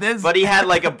know about this. But he had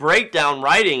like a breakdown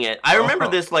writing it. I remember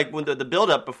this like when the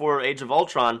build-up before Age of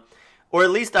Ultron. Or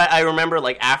at least I remember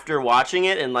like after watching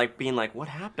it and like being like, what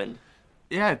happened?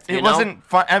 Yeah, it wasn't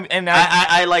fun.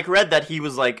 I like read that he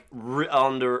was like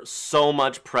under so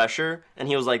much pressure, and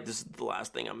he was like, "This is the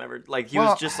last thing I'm ever." Like he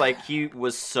was just like he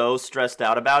was so stressed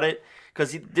out about it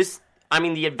because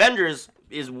the Avengers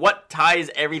is what ties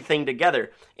everything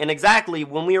together, and exactly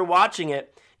when we were watching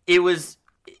it, it was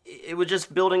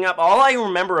just building up. All I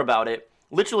remember about it,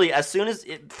 literally, as soon as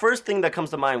first thing that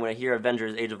comes to mind when I hear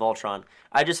Avengers: Age of Ultron,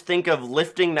 I just think of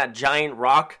lifting that giant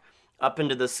rock up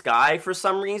into the sky for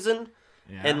some reason.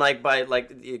 Yeah. And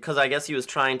because I guess he was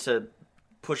trying to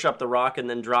push up the rock and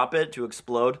then drop it to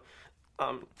explode.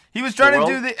 He was trying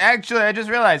to do actually, I just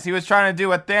realized he was trying to do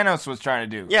what Thanos was trying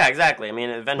to do. Yeah, exactly.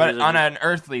 Avengers, but on an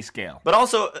earthly scale. But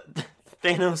also,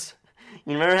 Thanos.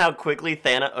 You remember how quickly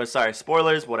Thanos? Oh, sorry,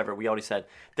 spoilers. Whatever. We already said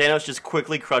Thanos just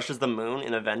quickly crushes the moon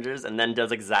in Avengers and then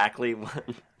does exactly what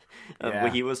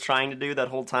he was trying to do that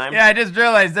whole time. Yeah, I just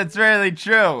realized that's really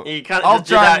true. He kind of just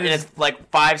did that, and it's like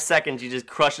 5 seconds. He just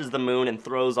crushes the moon and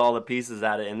throws all the pieces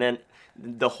at it, and then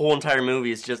the whole entire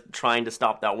movie is just trying to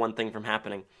stop that one thing from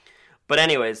happening. But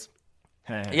anyways,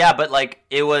 yeah, but like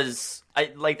it was,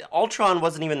 Ultron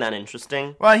wasn't even that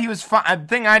interesting. Well, he was fun. The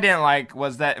thing I didn't like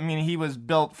was that he was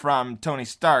built from Tony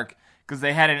Stark because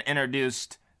they hadn't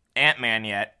introduced Ant-Man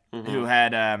yet, who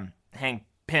had Hank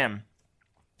Pym,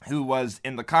 who was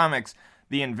in the comics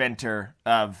the inventor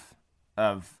of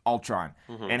Ultron.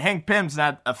 And Hank Pym's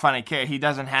not a funny character. He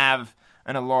doesn't have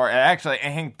an allure. Actually,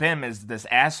 Hank Pym is this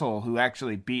asshole who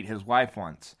actually beat his wife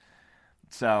once.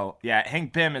 So, yeah,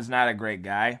 Hank Pym is not a great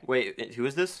guy. Wait, who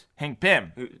is this? Hank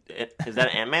Pym. Is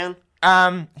that Ant-Man?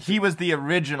 He was the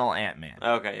original Ant-Man.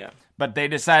 Okay, yeah. But they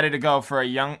decided to go for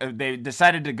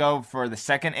the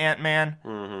second Ant-Man,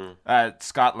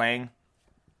 Scott Lang,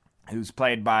 who's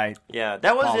played by Yeah,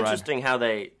 that was Paul interesting Rudd. How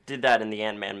they did that in the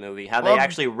Ant-Man movie. How they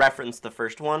actually referenced the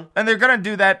first one. And they're going to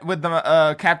do that with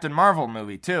the Captain Marvel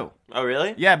movie, too. Oh,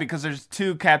 really? Yeah, because there's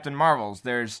 2 Captain Marvels.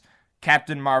 There's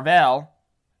Captain Marvel,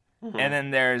 and then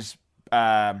there's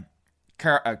Carol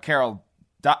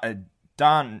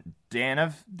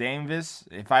Danvers.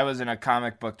 If I was in a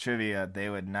comic book trivia, they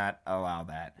would not allow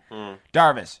that.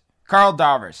 Carl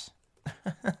Danvers.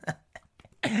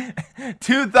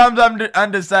 2 thumbs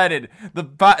undecided.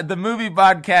 The movie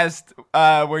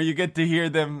podcast where you get to hear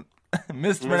them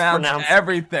mispronounce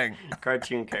everything.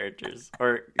 Cartoon characters.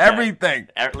 Or everything.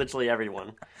 Literally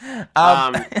everyone.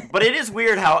 But it is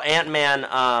weird how Ant-Man...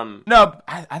 No,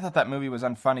 I thought that movie was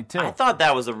unfunny too. I thought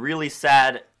that was a really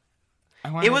sad...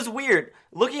 It was weird.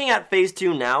 Looking at Phase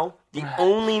 2 now, the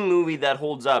only movie that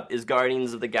holds up is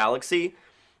Guardians of the Galaxy.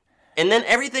 And then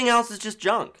everything else is just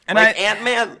junk. And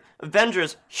Ant-Man...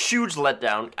 Avengers, huge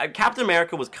letdown. Captain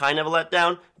America was kind of a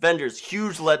letdown. Avengers,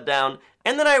 huge letdown.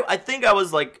 And then I think I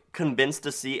was like convinced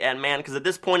to see Ant-Man because at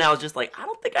this point I was just like, I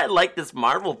don't think I like this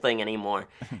Marvel thing anymore.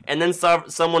 And then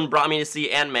someone brought me to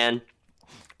see Ant-Man,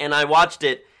 and I watched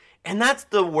it. And that's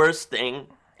the worst thing,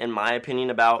 in my opinion,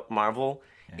 about Marvel,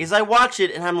 is I watch it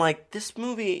and I'm like, this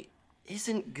movie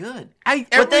isn't good.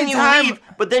 But then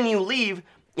you leave,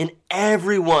 and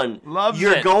everyone loves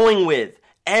you're going with.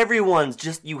 Everyone's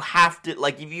just, you have to,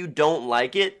 like, if you don't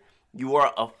like it, You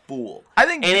are a fool. I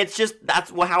think, and it's just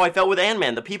that's how I felt with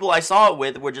Ant-Man. The people I saw it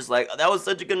with were just like, oh, that was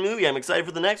such a good movie. I'm excited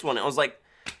for the next one. And I was like,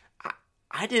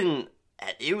 I didn't.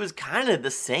 It was kind of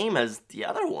the same as the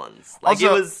other ones. Like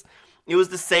also, it was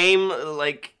the same.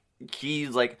 Like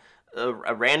he's like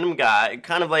a random guy,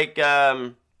 kind of like.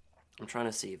 I'm trying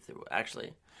to see if there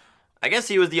actually. I guess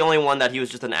he was the only one that he was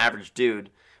just an average dude.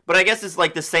 But I guess it's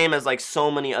like the same as like so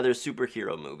many other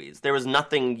superhero movies. There was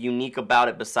nothing unique about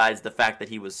it besides the fact that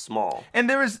he was small. And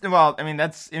there was,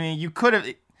 you could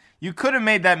have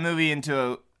made that movie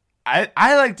into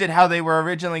I liked it how they were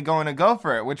originally going to go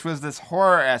for it, which was this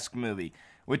horror-esque movie,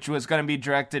 which was going to be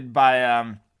directed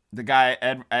by the guy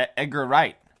Edgar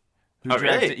Wright.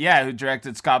 Who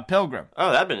directed Scott Pilgrim.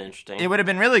 Oh, that'd been interesting. It would have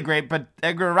been really great, but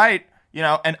Edgar Wright,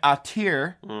 an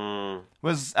auteur,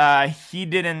 was he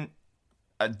didn't.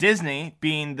 Disney,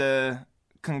 being the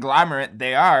conglomerate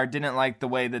they are, didn't like the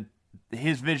way that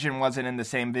his vision wasn't in the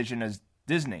same vision as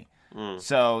Disney,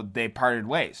 so they parted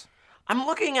ways. I'm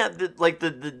looking at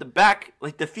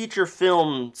the feature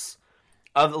films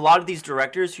of a lot of these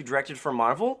directors who directed for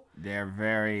Marvel. They're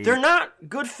not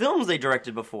good films they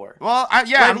directed before. Well,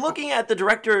 I'm looking at the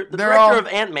director. The director of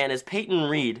Ant-Man is Peyton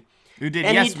Reed, who did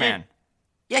Yes Man.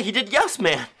 He did Yes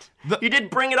Man. He did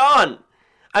Bring It On.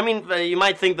 I mean, you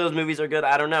might think those movies are good.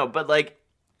 I don't know, but like,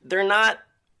 they're not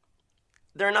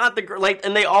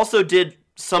and they also did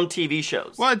some TV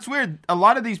shows. Well, it's weird. A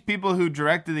lot of these people who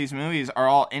directed these movies are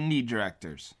all indie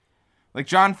directors. Like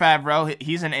Jon Favreau,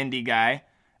 he's an indie guy.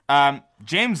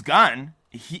 James Gunn,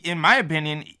 in my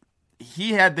opinion,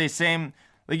 he had the same.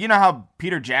 Like, you know how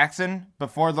Peter Jackson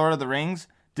before Lord of the Rings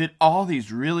did all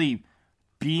these really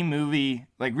B-movie,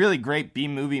 like really great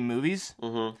B-movie movies.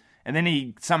 Mm-hmm. And then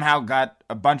he somehow got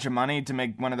a bunch of money to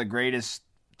make one of the greatest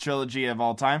trilogy of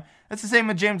all time. That's the same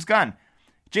with James Gunn.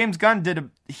 James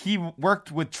Gunn he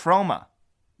worked with Troma.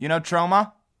 You know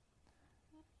Troma?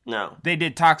 No. They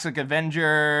did Toxic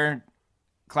Avenger,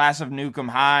 Class of Nuke 'Em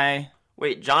High.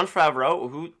 Wait, Jon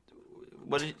Favreau?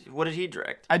 What did he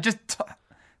direct?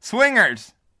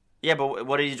 Swingers. Yeah, but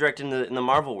what did he direct in the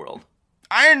Marvel world?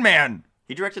 Iron Man.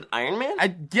 He directed Iron Man?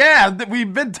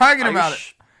 We've been talking about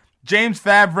it. James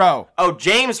Favreau. Oh,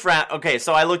 James Favreau. Okay,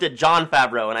 so I looked at Jon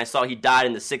Favreau and I saw he died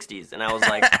in the 60s. And I was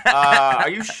like, are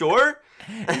you sure?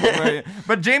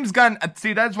 But James Gunn,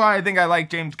 see, that's why I think I like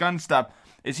James Gunn stuff,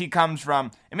 is he comes from,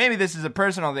 and maybe this is a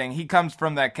personal thing, he comes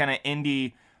from that kind of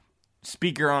indie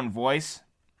speak your own voice.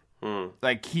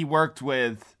 Like, he worked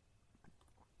with,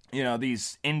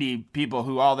 these indie people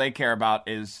who all they care about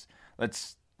is,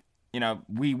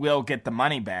 we will get the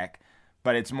money back,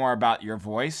 but it's more about your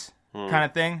voice. Kind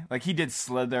of thing. Like, he did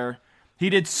Slither. He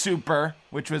did Super,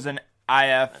 which was an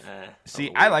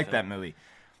IFC. I like that movie.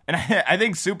 And I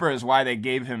think Super is why they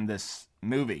gave him this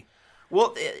movie.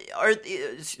 Well,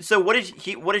 so what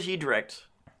did he direct?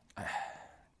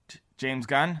 James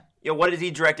Gunn? Yeah, what did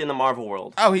he direct in the Marvel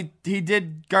world? Oh, he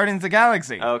did Guardians of the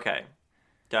Galaxy. Okay.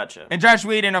 Gotcha. And Joss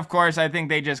Whedon, of course, I think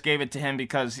they just gave it to him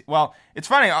because, well, it's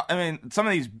funny. I mean, some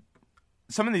of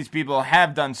these people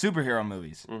have done superhero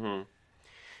movies. Mm-hmm.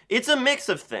 It's a mix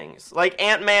of things. Like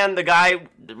Ant-Man, the guy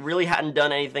really hadn't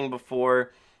done anything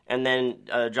before, and then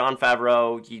Jon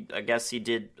Favreau, I guess he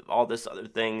did all this other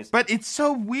things. But it's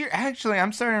so weird. Actually,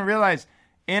 I'm starting to realize,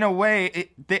 in a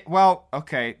way,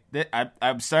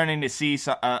 I'm starting to see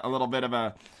a little bit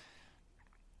of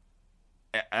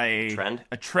a trend?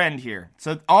 A trend here.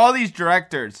 So all these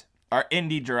directors are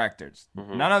indie directors.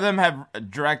 Mm-hmm. None of them have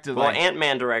directed. Well,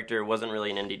 Ant-Man director wasn't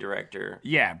really an indie director.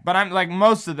 Yeah, but I'm like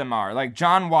most of them are. Like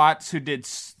John Watts, who did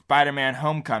Spider-Man: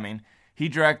 Homecoming, he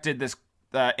directed this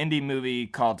indie movie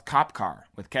called Cop Car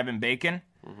with Kevin Bacon.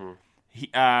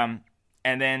 Mm-hmm.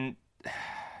 And then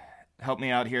help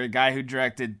me out here. The guy who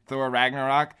directed Thor: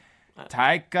 Ragnarok,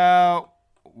 Taika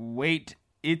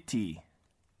Waititi.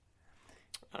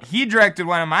 He directed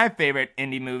one of my favorite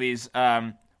indie movies.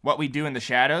 What We Do in the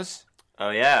Shadows. Oh,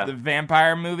 yeah. The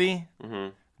vampire movie. Mm-hmm.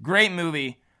 Great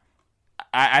movie.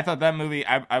 I thought that movie,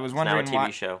 I was wondering why. It's now a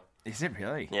TV show. Is it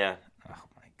really? Yeah. Oh,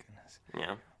 my goodness.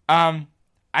 Yeah.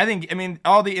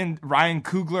 Ryan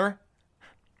Coogler,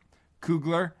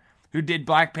 who did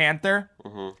Black Panther.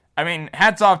 Mm-hmm. I mean,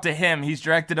 hats off to him. He's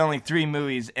directed only 3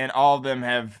 movies, and all of them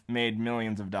have made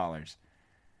millions of dollars.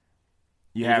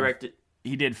 He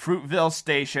did Fruitville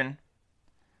Station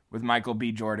with Michael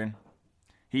B. Jordan.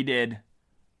 He did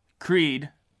Creed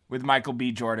with Michael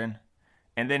B. Jordan,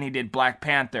 and then he did Black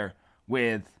Panther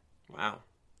with. Wow.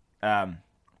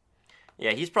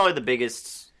 Yeah, he's probably the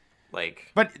biggest.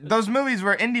 But those movies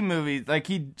were indie movies. Like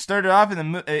he started off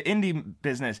in the indie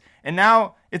business, and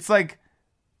now it's like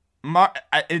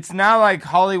it's now like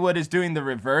Hollywood is doing the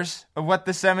reverse of what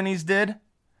the 70s did,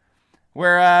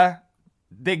 where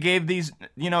they gave these,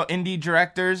 indie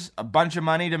directors a bunch of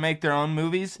money to make their own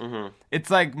movies. Mm-hmm.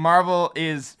 It's like Marvel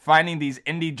is finding these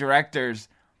indie directors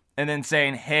and then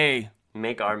saying, hey,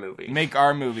 make our movies. Make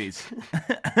our movies.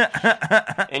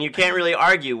 And you can't really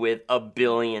argue with $1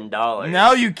 billion.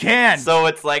 No, you can't. So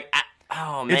it's like,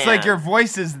 oh, man. It's like your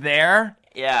voice is there.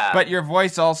 Yeah. But your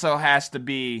voice also has to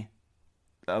be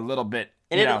a little bit,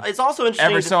 and it's also interesting.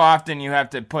 Every so often you have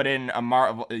to put in a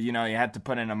Marvel, you have to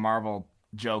put in a Marvel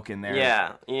joke in there.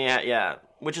 Yeah.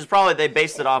 Which is probably, they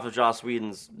based it off of Joss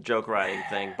Whedon's joke writing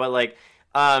thing. But like,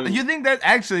 you think that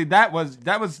actually that was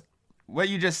what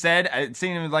you just said? It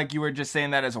seemed like you were just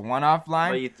saying that as a one-off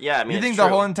line. You think the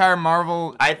whole entire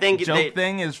Marvel joke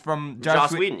thing is from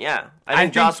Joss Whedon? Yeah, I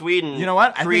think Joss Whedon. You know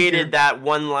what? Created that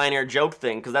one-liner joke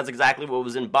thing because that's exactly what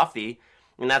was in Buffy.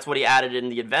 And that's what he added in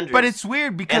the Avengers. But it's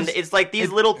weird because... And it's like these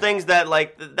little things that,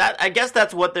 like, that. I guess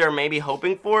that's what they're maybe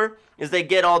hoping for, is they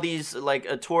get all these,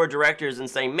 like, tour directors and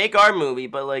saying, make our movie,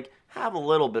 but, like, have a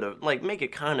little bit of, like, make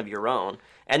it kind of your own.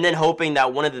 And then hoping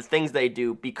that one of the things they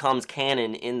do becomes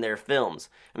canon in their films.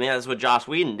 I mean, that's what Joss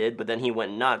Whedon did, but then he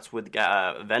went nuts with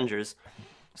Avengers.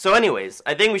 So anyways,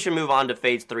 I think we should move on to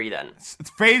Phase 3 then.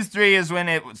 Phase 3 is when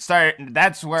it started.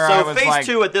 That's where I was like... So Phase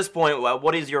 2 at this point,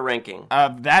 what is your ranking?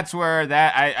 That's where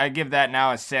I give that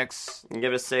now a 6. You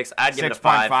give it a 6? I'd give it a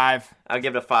 5. 6.5. I'll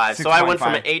give it a 5. 6. So I went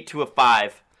from an 8 to a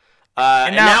 5.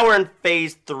 And now we're in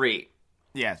Phase 3.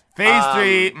 Yes. Phase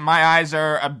 3, my eyes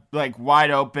are like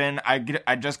wide open. I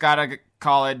just got out of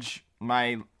college.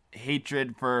 My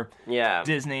hatred for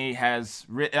Disney has...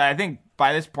 I think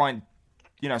by this point...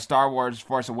 Star Wars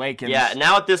Force Awakens. Yeah,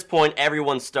 now at this point,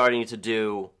 everyone's starting to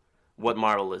do what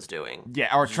Marvel is doing.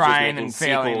 Yeah, or trying and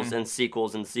failing.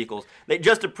 Sequels and sequels. They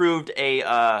just approved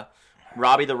a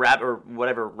Robbie the Rabbit, or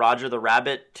whatever, Roger the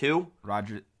Rabbit 2.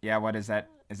 Yeah, what is that?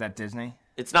 Is that Disney?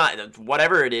 It's not.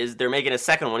 Whatever it is, they're making a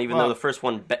second one, even though the first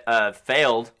one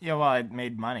failed. Yeah, well, it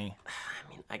made money.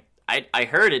 I mean, I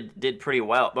heard it did pretty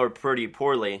well, or pretty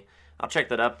poorly. I'll check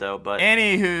that up, though, but...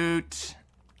 Anywho,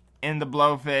 in the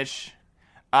Blowfish...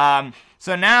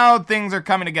 So now things are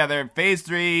coming together. Phase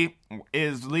 3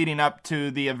 is leading up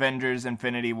to the Avengers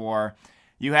Infinity War.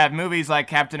 You have movies like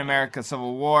Captain America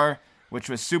Civil War, which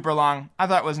was super long. I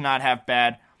thought was not half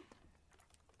bad.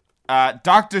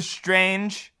 Doctor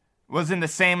Strange was in the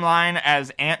same line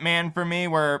as Ant-Man for me,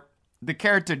 where the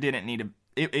character didn't need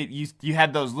you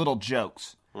had those little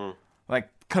jokes, like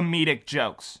comedic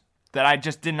jokes, that I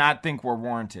just did not think were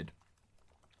warranted.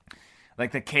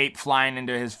 Like the cape flying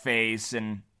into his face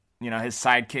and, his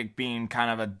sidekick being kind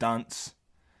of a dunce.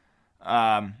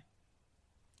 And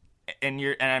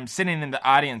I'm sitting in the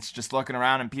audience just looking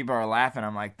around and people are laughing.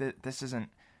 I'm like, this isn't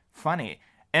funny.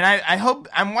 And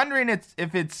I'm wondering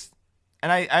if it's,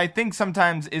 and I think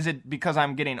sometimes, is it because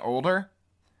I'm getting older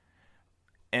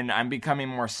and I'm becoming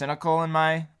more cynical in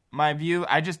my view?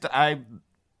 I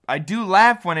do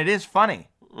laugh when it is funny.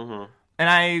 Mm-hmm. And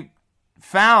I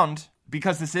found...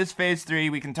 Because this is Phase 3,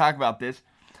 we can talk about this.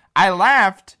 I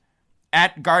laughed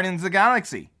at Guardians of the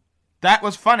Galaxy. That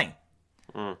was funny.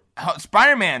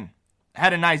 Spider-Man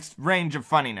had a nice range of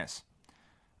funniness.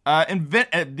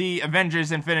 The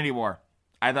Avengers Infinity War,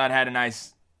 I thought had a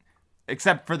nice...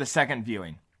 Except for the second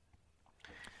viewing.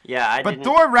 Yeah, But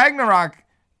Thor Ragnarok,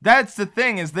 that's the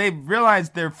thing, is they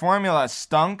realized their formula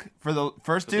stunk for the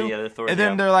first two. And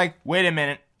then they're like, wait a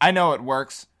minute, I know it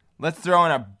works. Let's throw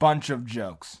in a bunch of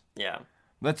jokes. Yeah.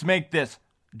 Let's make this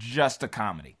just a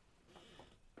comedy.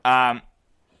 And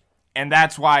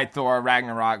that's why Thor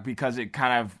Ragnarok, because it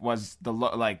kind of was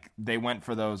they went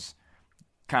for those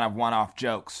kind of one-off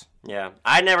jokes. Yeah.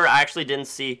 I actually didn't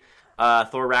see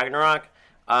Thor Ragnarok.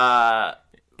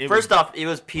 First off, it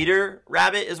was Peter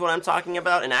Rabbit is what I'm talking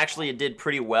about, and actually it did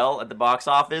pretty well at the box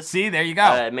office. See, there you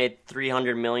go. It made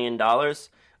 $300 million.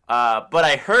 But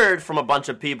I heard from a bunch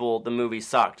of people the movie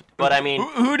sucked. But I mean...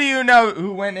 Who do you know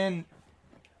who went in...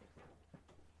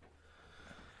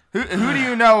 Who do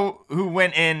you know who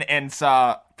went in and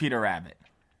saw Peter Rabbit?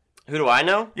 Who do I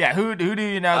know? Yeah, who do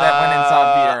you know that went and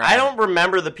saw Peter Rabbit? I don't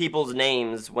remember the people's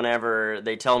names whenever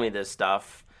they tell me this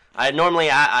stuff. They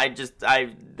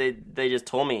just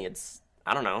told me it's...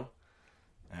 I don't know.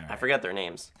 Right. I forget their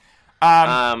names.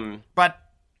 But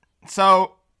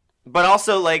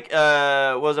also, like,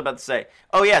 what was I about to say?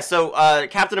 Oh, yeah, so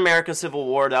Captain America Civil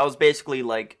War, that was basically,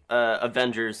 like,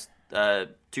 Avengers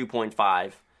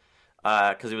 2.5.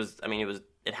 Because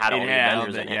it had all the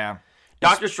Avengers in it. Yeah.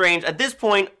 Doctor Strange, at this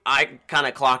point, I kind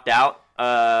of clocked out.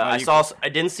 I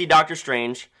didn't see Doctor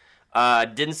Strange.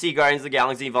 Didn't see Guardians of the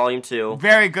Galaxy Volume 2.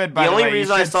 Very good, by the way. The only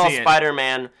reason I saw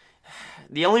Spider-Man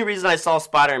The only reason I saw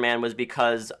Spider-Man was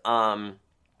because I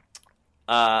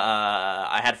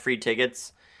had free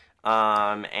tickets.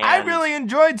 And I really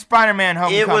enjoyed Spider-Man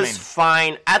Homecoming. It was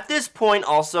fine. At this point,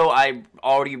 also, I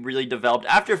already really developed.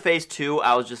 After Phase 2,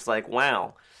 I was just like,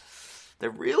 wow,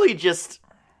 they're really just...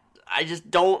 I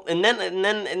just don't... And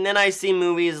then I see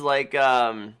movies like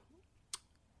a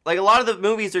lot of the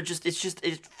movies are just...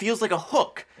 It feels like a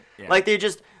hook. Yeah. Like they're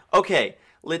just... Okay,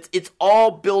 it's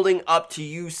all building up to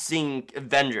you seeing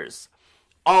Avengers.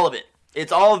 All of it.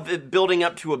 It's all of it building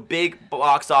up to a big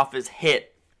box office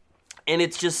hit. And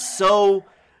it's just so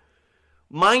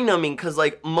mind-numbing because,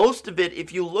 like, most of it,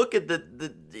 if you look at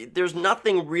there's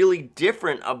nothing really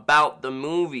different about the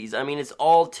movies. I mean, it's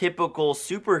all typical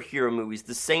superhero movies,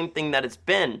 the same thing that it's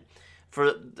been.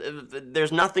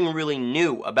 There's nothing really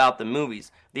new about the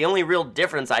movies. The only real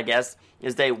difference, I guess,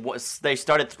 is they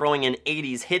started throwing in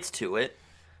 80s hits to it.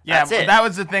 Yeah, that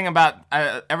was the thing about,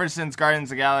 ever since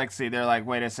Guardians of the Galaxy, they're like,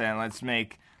 wait a second, let's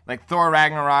make, like, Thor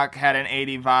Ragnarok had an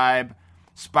 80 vibe,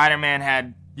 Spider-Man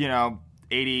had,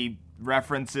 80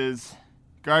 references,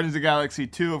 Guardians of the Galaxy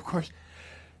 2, of course,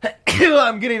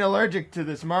 I'm getting allergic to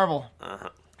this Marvel. Uh-huh.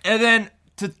 And then,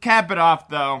 to cap it off,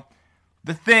 though,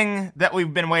 the thing that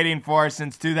we've been waiting for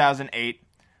since 2008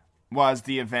 was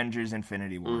the Avengers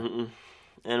Infinity War. Mm-hmm.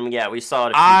 And yeah, we saw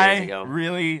it a few days ago. I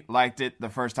really liked it the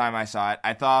first time I saw it.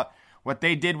 I thought what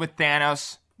they did with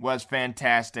Thanos was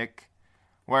fantastic,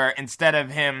 where instead of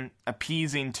him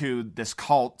appeasing to this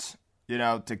cult,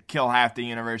 to kill half the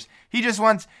universe, he's just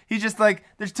like,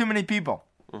 there's too many people.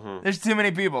 Mm-hmm. There's too many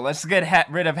people. Let's get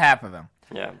rid of half of them.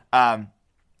 Yeah.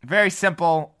 Very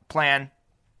simple plan.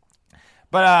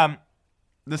 But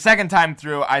the second time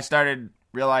through, I started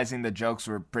realizing the jokes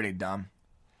were pretty dumb.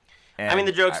 And I mean,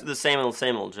 the jokes are the same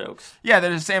old jokes. Yeah,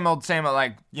 they're the same old,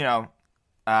 like,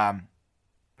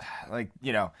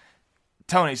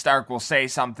 Tony Stark will say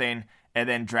something, and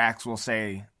then Drax will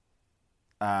say,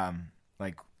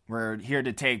 like, we're here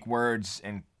to take words,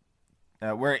 and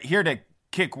we're here to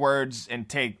kick words and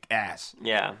take ass.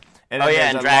 Yeah. And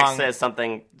Drax says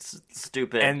something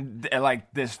stupid. And,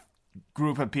 like, this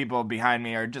group of people behind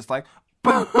me are just like,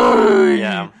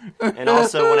 yeah. And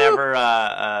also whenever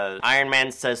Iron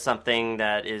Man says something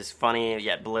that is funny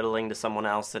yet belittling to someone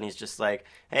else, and he's just like,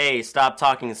 hey, stop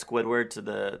talking Squidward to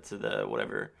the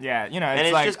whatever. Yeah,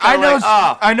 it's like, I know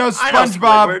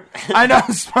SpongeBob. I know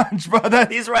SpongeBob.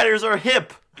 These writers are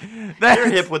hip. They're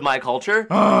hip with my culture.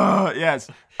 Oh, yes.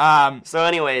 So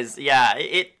anyways, yeah,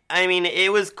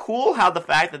 it was cool how the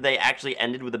fact that they actually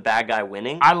ended with a bad guy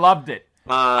winning. I loved it.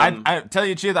 I tell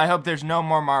you the truth, I hope there's no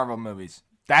more Marvel movies.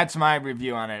 That's my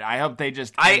review on it. I hope they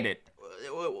just end it.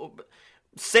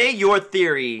 Say your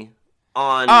theory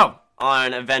on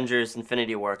Avengers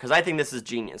Infinity War, because I think this is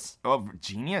genius. Oh,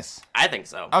 genius? I think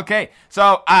so. Okay,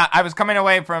 so I was coming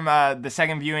away from the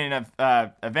second viewing of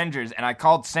Avengers, and I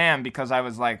called Sam because I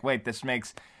was like, wait, this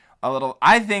makes a little...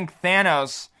 I think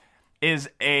Thanos is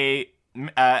a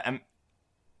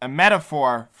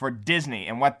metaphor for Disney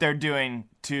and what they're doing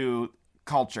to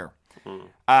culture.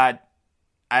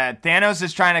 Thanos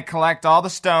is trying to collect all the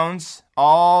stones,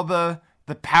 all the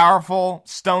powerful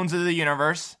stones of the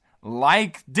universe,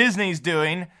 like Disney's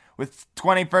doing with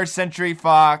 21st Century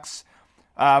Fox,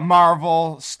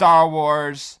 Marvel, Star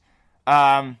Wars.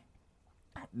 They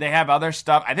have other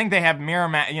stuff. I think they have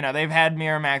Miramax. They've had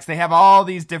Miramax. They have all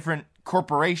these different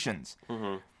corporations.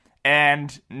 Mm-hmm.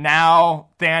 And now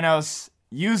Thanos,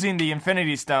 using the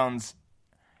Infinity Stones,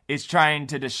 is trying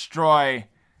to destroy,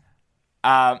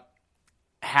 they're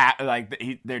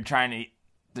trying to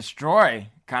destroy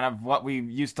kind of what we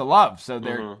used to love, so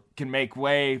they can make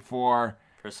way for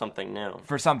something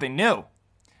new.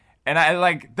 And I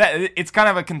like that. It's kind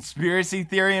of a conspiracy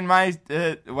theory in my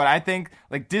what I think.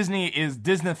 Like, Disney is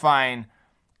Disneyfying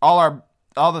all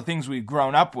the things we've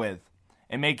grown up with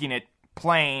and making it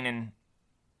plain and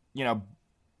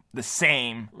the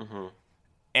same. Mm-hmm.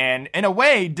 And in a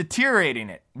way, deteriorating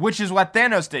it, which is what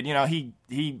Thanos did.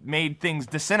 He made things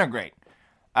disintegrate.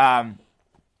 With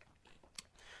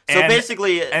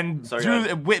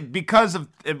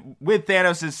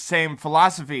Thanos' same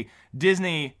philosophy,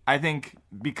 Disney, I think,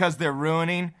 because they're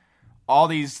ruining all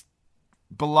these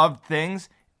beloved things,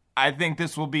 I think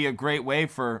this will be a great way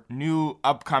for new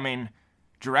upcoming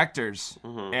directors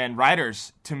and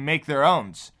writers to make their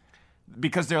owns.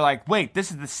 Because they're like, wait,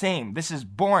 this is the same. This is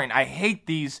boring. I hate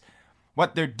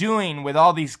what they're doing with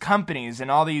all these companies and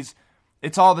all these.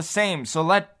 It's all the same. So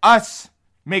let us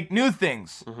make new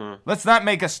things. Let's not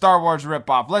make a Star Wars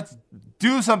ripoff. Let's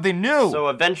do something new. So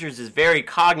Avengers is very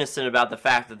cognizant about the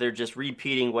fact that they're just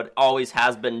repeating what always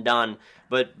has been done,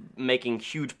 but making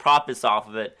huge profits off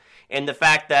of it. And the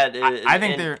fact that I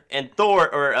think and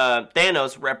Thor or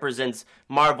Thanos represents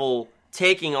Marvel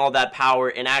taking all that power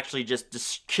and actually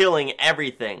just killing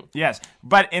everything. Yes,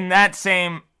 but in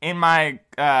my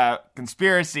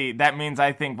conspiracy, that means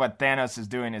I think what Thanos is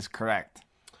doing is correct.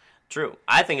 True.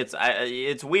 I think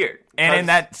it's weird. And in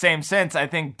that same sense, I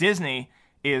think Disney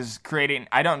is creating.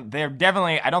 I don't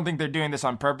think they're doing this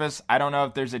on purpose. I don't know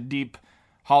if there's a deep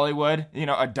Hollywood,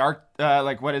 a dark,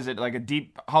 what is it, like a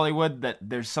deep Hollywood that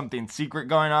there's something secret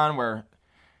going on where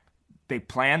they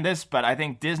planned this, but I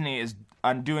think Disney is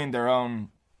undoing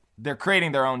they're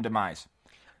creating their own demise.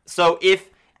 So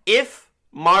if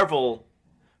Marvel,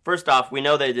 first off, we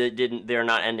know they're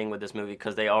not ending with this movie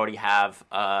because they already have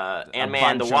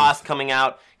Ant-Man the Wasp coming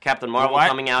out, Captain Marvel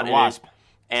coming out,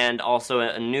 and also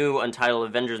a new untitled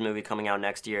Avengers movie coming out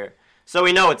next year. So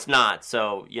we know it's not,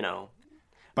 so,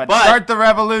 But start the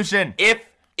revolution. And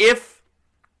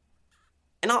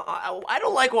I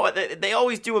don't like what they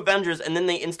always do Avengers and then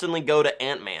they instantly go to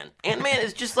Ant-Man. Ant-Man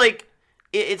is just like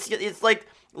it's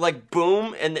like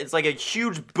boom, and it's like a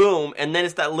huge boom, and then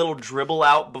it's that little dribble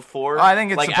out before. I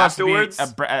think it's supposed afterwards.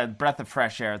 To be a breath of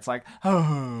fresh air. It's like,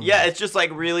 oh. Yeah, it's just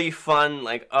like really fun.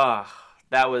 Like,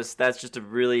 that's just a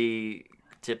really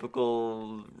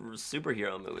typical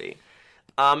superhero movie.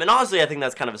 And honestly, I think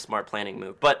that's kind of a smart planning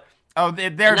move. But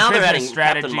their business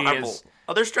strategy is.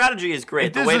 Oh, their strategy is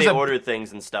great. The way they order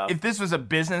things and stuff. If this was a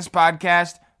business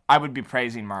podcast, I would be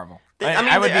praising Marvel.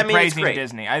 I would be praising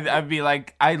Disney. I'd be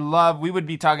like, we would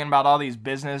be talking about all these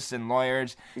business and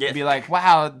lawyers. Yeah. And be like,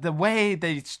 wow, the way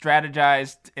they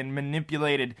strategized and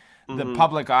manipulated the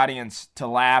public audience to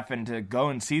laugh and to go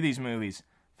and see these movies.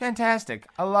 Fantastic.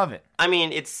 I love it. I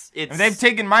mean, it's they've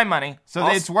taken my money, so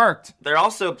it's worked. They're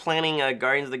also planning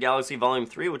Guardians of the Galaxy Volume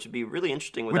 3, which would be really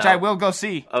interesting. Which I will go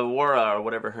see. Aurora, or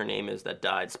whatever her name is, that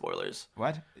died. Spoilers.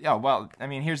 What? Yeah, well, I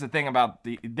mean, here's the thing about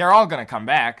they're all going to come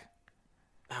back.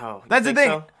 Oh, that's the thing.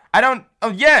 So? I don't. Oh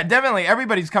yeah, definitely.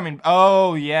 Everybody's coming.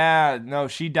 Oh yeah, no,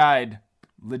 she died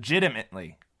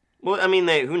legitimately. Well, I mean,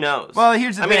 who knows? Well,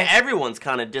 here's the thing. I mean, everyone's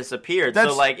kind of disappeared.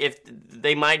 So, like, if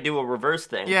they might do a reverse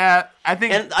thing. Yeah, I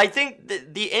think. And I think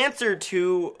the answer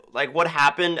to like what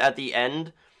happened at the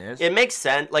end. Yes. It makes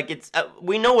sense. Like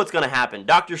we know what's going to happen.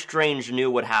 Doctor Strange knew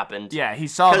what happened. Yeah, he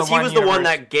saw the one. Because he was the one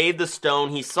that gave the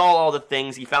stone. He saw all the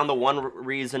things. He found the one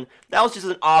reason. That was just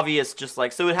an obvious,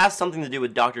 so it has something to do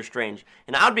with Doctor Strange.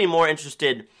 And I would be more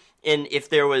interested in if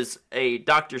there was a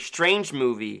Doctor Strange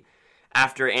movie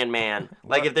after Ant-Man.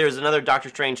 Like if there was another Doctor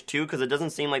Strange 2, because it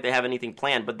doesn't seem like they have anything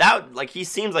planned. But he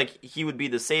seems like he would be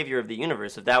the savior of the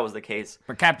universe if that was the case.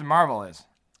 But Captain Marvel is.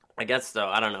 I guess so.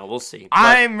 I don't know. We'll see.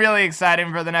 I'm really excited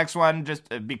for the next one just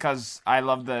because I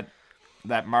love that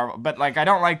Marvel. But like, I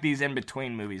don't like these in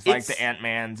between movies, like the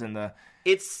Ant-Mans and the.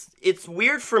 It's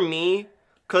weird for me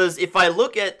because if I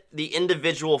look at the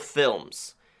individual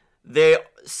films,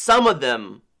 some of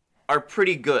them are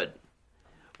pretty good.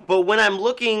 But when I'm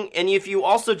looking, and if you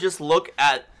also just look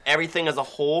at everything as a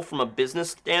whole from a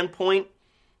business standpoint,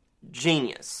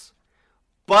 genius.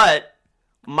 But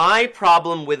my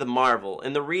problem with Marvel,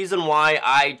 and the reason why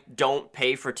I don't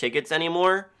pay for tickets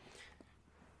anymore,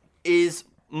 is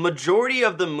majority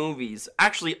of the movies,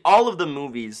 actually all of the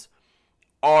movies,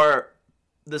 are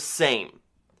the same.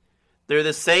 They're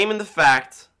the same in the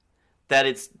fact that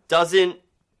it doesn't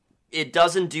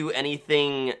do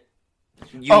anything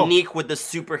unique with the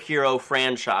superhero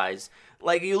franchise.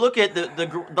 Like, you look at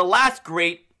the last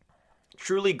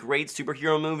truly great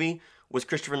superhero movie was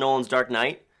Christopher Nolan's Dark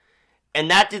Knight. And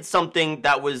that did something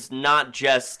that was not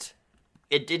just...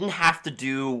 It didn't have to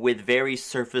do with very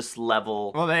surface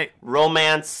level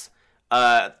romance.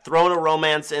 Throwing a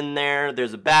romance in there.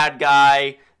 There's a bad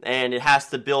guy, and it has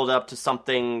to build up to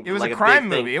something. It was like a crime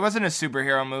movie. It wasn't a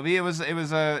superhero movie. It was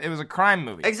a crime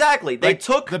movie. Exactly. They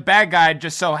took the bad guy.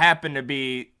 Just so happened to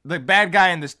be the bad guy,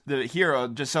 and the hero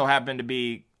just so happened to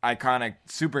be iconic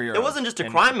superheroes. It wasn't just a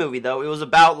crime movie, though. It was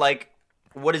about like,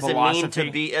 what does it mean to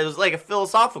be? It was like a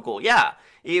philosophical. Yeah,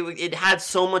 it had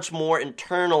so much more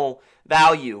internal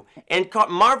value, and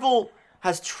Marvel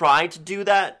has tried to do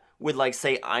that with, like,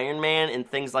 say, Iron Man and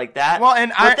things like that. Well,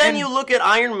 but then you look at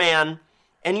Iron Man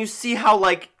and you see how,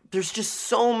 like, there's just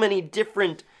so many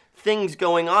different things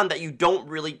going on that you don't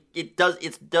really. It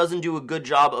doesn't do a good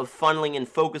job of funneling and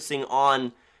focusing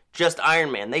on just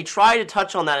Iron Man. They try to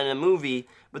touch on that in a movie.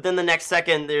 But then the next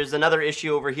second, there's another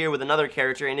issue over here with another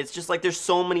character, and it's just like there's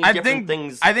so many different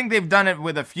things. I think they've done it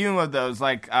with a few of those.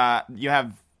 Like, you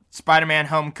have Spider-Man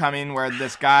Homecoming, where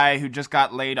this guy who just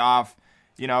got laid off,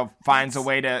 finds a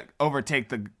way to overtake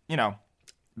the,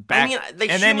 back.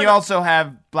 And then you also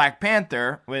have Black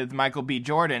Panther with Michael B.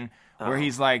 Jordan, where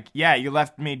he's like, yeah, you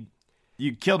left me,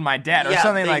 you killed my dad, or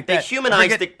something like that. They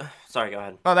humanized the... Sorry, go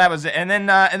ahead. Oh, that was it. And then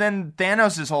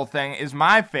Thanos' whole thing is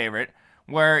my favorite,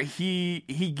 where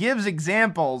he gives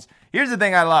examples. Here's the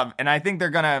thing I love, and I think they're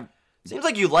gonna... Seems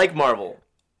like you like Marvel.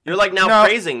 You're like now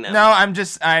praising them. No,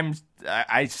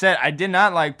 I said I did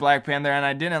not like Black Panther, and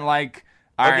I didn't like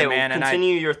Iron Man.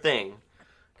 Continue your thing.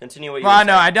 Continue what you were saying.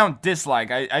 No, I don't dislike.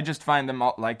 I just find them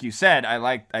all, like you said,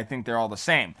 I think they're all the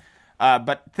same.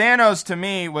 But Thanos to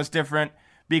me was different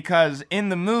because in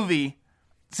the movie,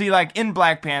 see, like in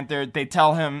Black Panther, they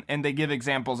tell him and they give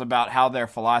examples about how their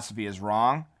philosophy is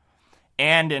wrong.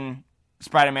 And in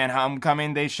Spider-Man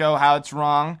Homecoming, they show how it's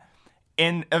wrong.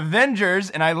 In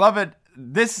Avengers, and I love it,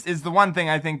 this is the one thing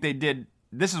I think they did,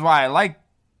 this is why I like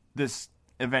this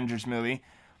Avengers movie,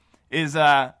 is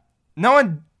no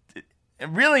one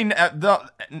really,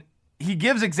 he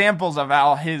gives examples of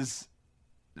how his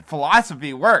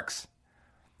philosophy works.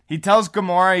 He tells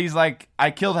Gamora, he's like, I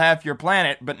killed half your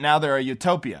planet, but now they're a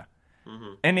utopia.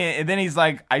 Mm-hmm. And then he's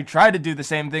like, I tried to do the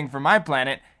same thing for my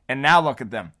planet, and now look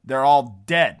at them. They're all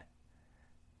dead.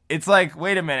 It's like,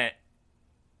 wait a minute.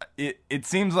 It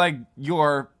seems like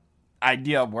your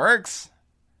idea works.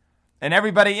 And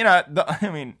everybody,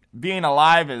 being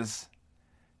alive is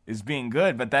being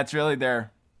good, but that's really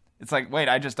it's like, wait,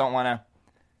 I just don't want to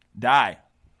die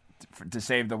to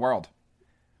save the world.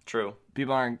 True.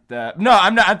 People aren't no,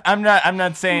 I'm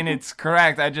not saying it's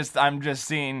correct. I'm just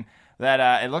seeing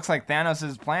that it looks like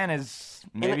Thanos' plan is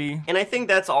maybe, and I think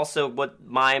that's also what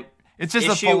it's just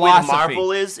issue a philosophy with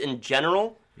Marvel is in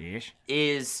general. Ish.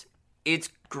 Is it's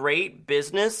great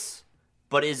business,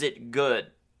 but is it good?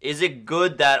 Is it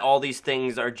good that all these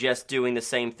things are just doing the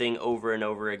same thing over and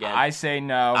over again? I say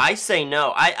no. I say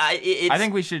no. I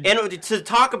think we should. And to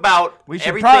talk about we should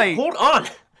everything. Probably, hold on.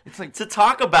 It's like to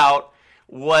talk about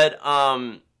what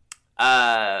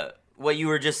you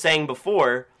were just saying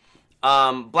before.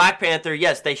 Black Panther.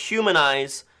 Yes, they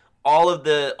humanize all of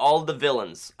the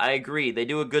villains. I agree. They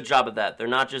do a good job of that. They're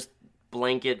not just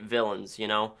blanket villains,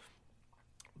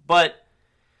 But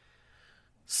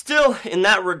still, in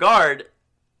that regard,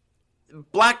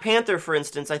 Black Panther, for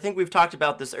instance, I think we've talked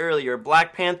about this earlier.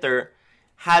 Black Panther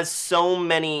has so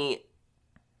many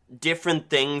different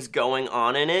things going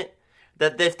on in it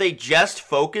that if they just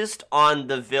focused on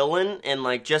the villain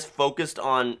and just focused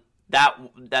on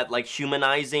that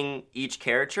humanizing each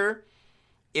character,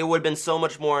 it would have been so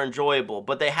much more enjoyable.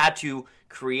 But they had to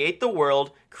create the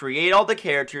world, create all the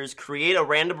characters, create a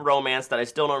random romance that I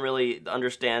still don't really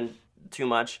understand too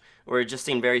much, or it just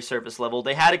seemed very surface level.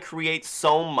 They had to create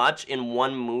so much in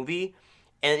one movie,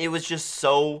 and it was just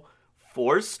so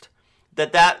forced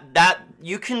that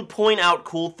you can point out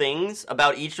cool things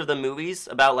about each of the movies,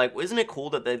 about isn't it cool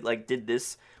that they did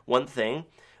this one thing?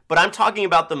 But I'm talking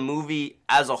about the movie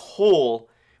as a whole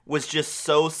was just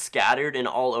so scattered and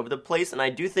all over the place, and I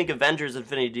do think Avengers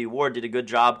Infinity War did a good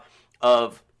job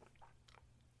of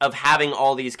having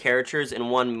all these characters in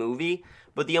one movie.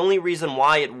 But the only reason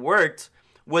why it worked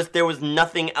was there was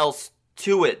nothing else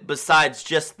to it besides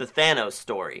just the Thanos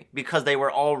story, because they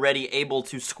were already able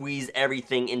to squeeze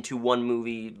everything into one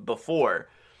movie before.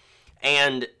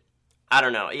 And I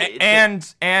don't know.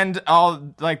 And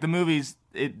all the movies,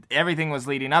 everything was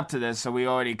leading up to this, so we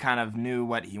already kind of knew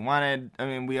what he wanted. I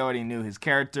mean, we already knew his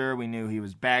character. We knew he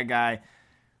was bad guy.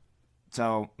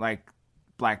 So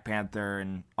Black Panther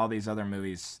and all these other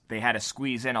movies, they had to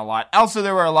squeeze in a lot. Also,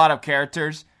 there were a lot of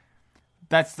characters.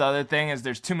 That's the other thing, is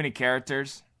there's too many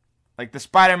characters. Like the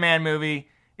Spider-Man movie,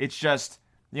 it's just,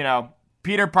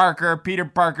 Peter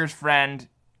Parker's friend,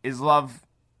 is love,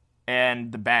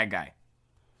 and the bad guy.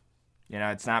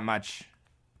 It's not much.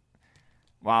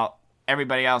 While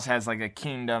everybody else has a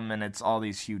kingdom, and it's all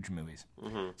these huge movies.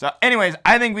 Mm-hmm. So anyways,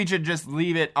 I think we should just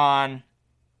leave it on,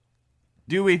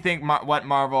 do we think what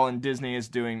Marvel and Disney is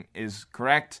doing is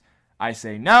correct? I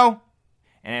say no.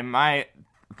 And my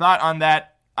thought on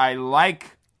that, I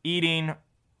like eating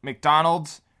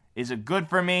McDonald's. Is it good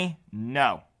for me?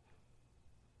 No.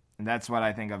 And that's what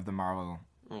I think of the Marvel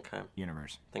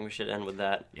universe. I think we should end with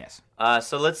that. Yes.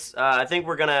 So let's. I think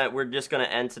we're just gonna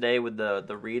end today with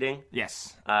the reading.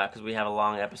 Yes. Because we have a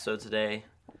long episode today.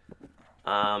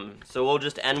 So we'll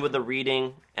just end with the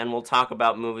reading, and we'll talk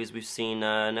about movies we've seen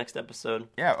next episode.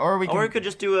 Yeah, or we could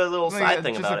just do a little side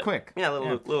thing about it. Quick. Yeah,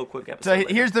 little quick episode.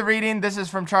 So here's the reading. This is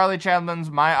from Charlie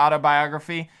Chaplin's My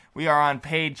Autobiography. We are on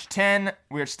page 10.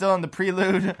 We're still in the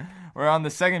prelude. We're on the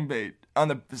second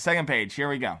page. Here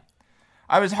we go.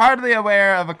 I was hardly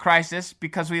aware of a crisis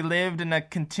because we lived in a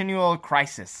continual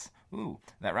crisis. Ooh,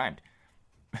 that rhymed.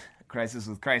 Crisis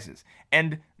with crisis.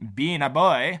 And being a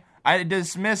boy, I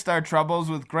dismissed our troubles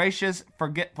with gracious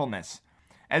forgetfulness.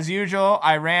 As usual,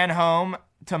 I ran home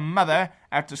to mother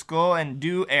after school and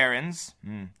do errands,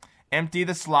 empty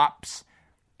the slops,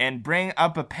 and bring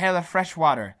up a pail of fresh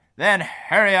water. Then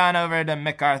hurry on over to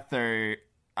McCarthy's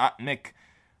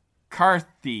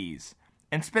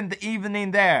and spend the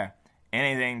evening there.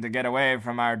 Anything to get away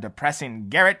from our depressing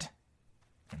garret.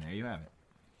 And there you have it.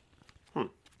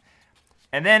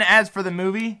 And then as for the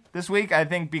movie this week, I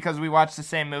think because we watched the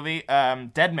same movie,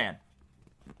 Dead Man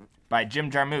by Jim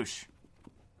Jarmusch.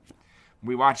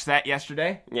 We watched that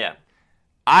yesterday. Yeah.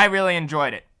 I really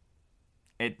enjoyed it.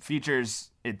 It's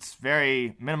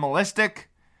very minimalistic.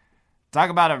 Talk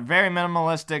about a very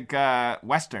minimalistic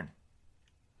Western.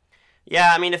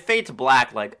 Yeah, I mean, it fades to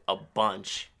black like a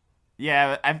bunch.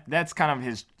 Yeah, that's kind of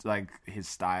his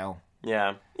style.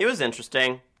 Yeah, it was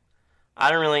interesting. I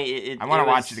don't really. I want to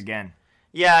watch it again.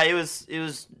 Yeah, it was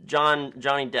Johnny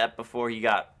Depp before he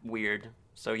got weird.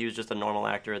 So he was just a normal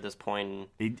actor at this point.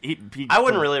 I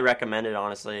wouldn't really recommend it,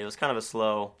 honestly. It was kind of a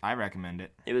slow. I recommend it.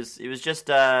 It was just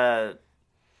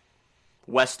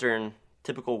Western,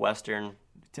 typical Western.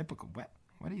 Typical what?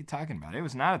 What are you talking about? It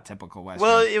was not a typical Western.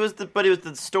 Well, it was the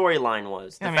storyline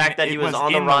was the fact that he was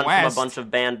on the run from a bunch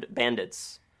of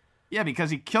bandits. Yeah,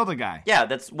 because he killed a guy. Yeah,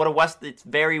 that's what it's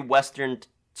very Western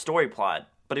story plot,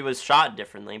 but it was shot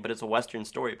differently. But it's a Western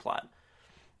story plot,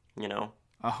 you know.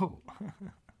 Oh.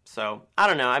 So I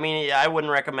don't know. I mean, I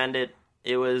wouldn't recommend it.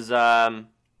 It was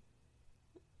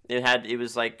it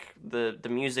was like the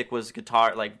music was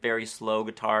guitar, like very slow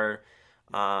guitar.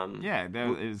 Yeah,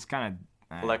 it was kind of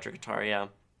electric guitar. Yeah.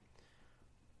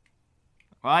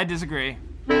 Well, I disagree.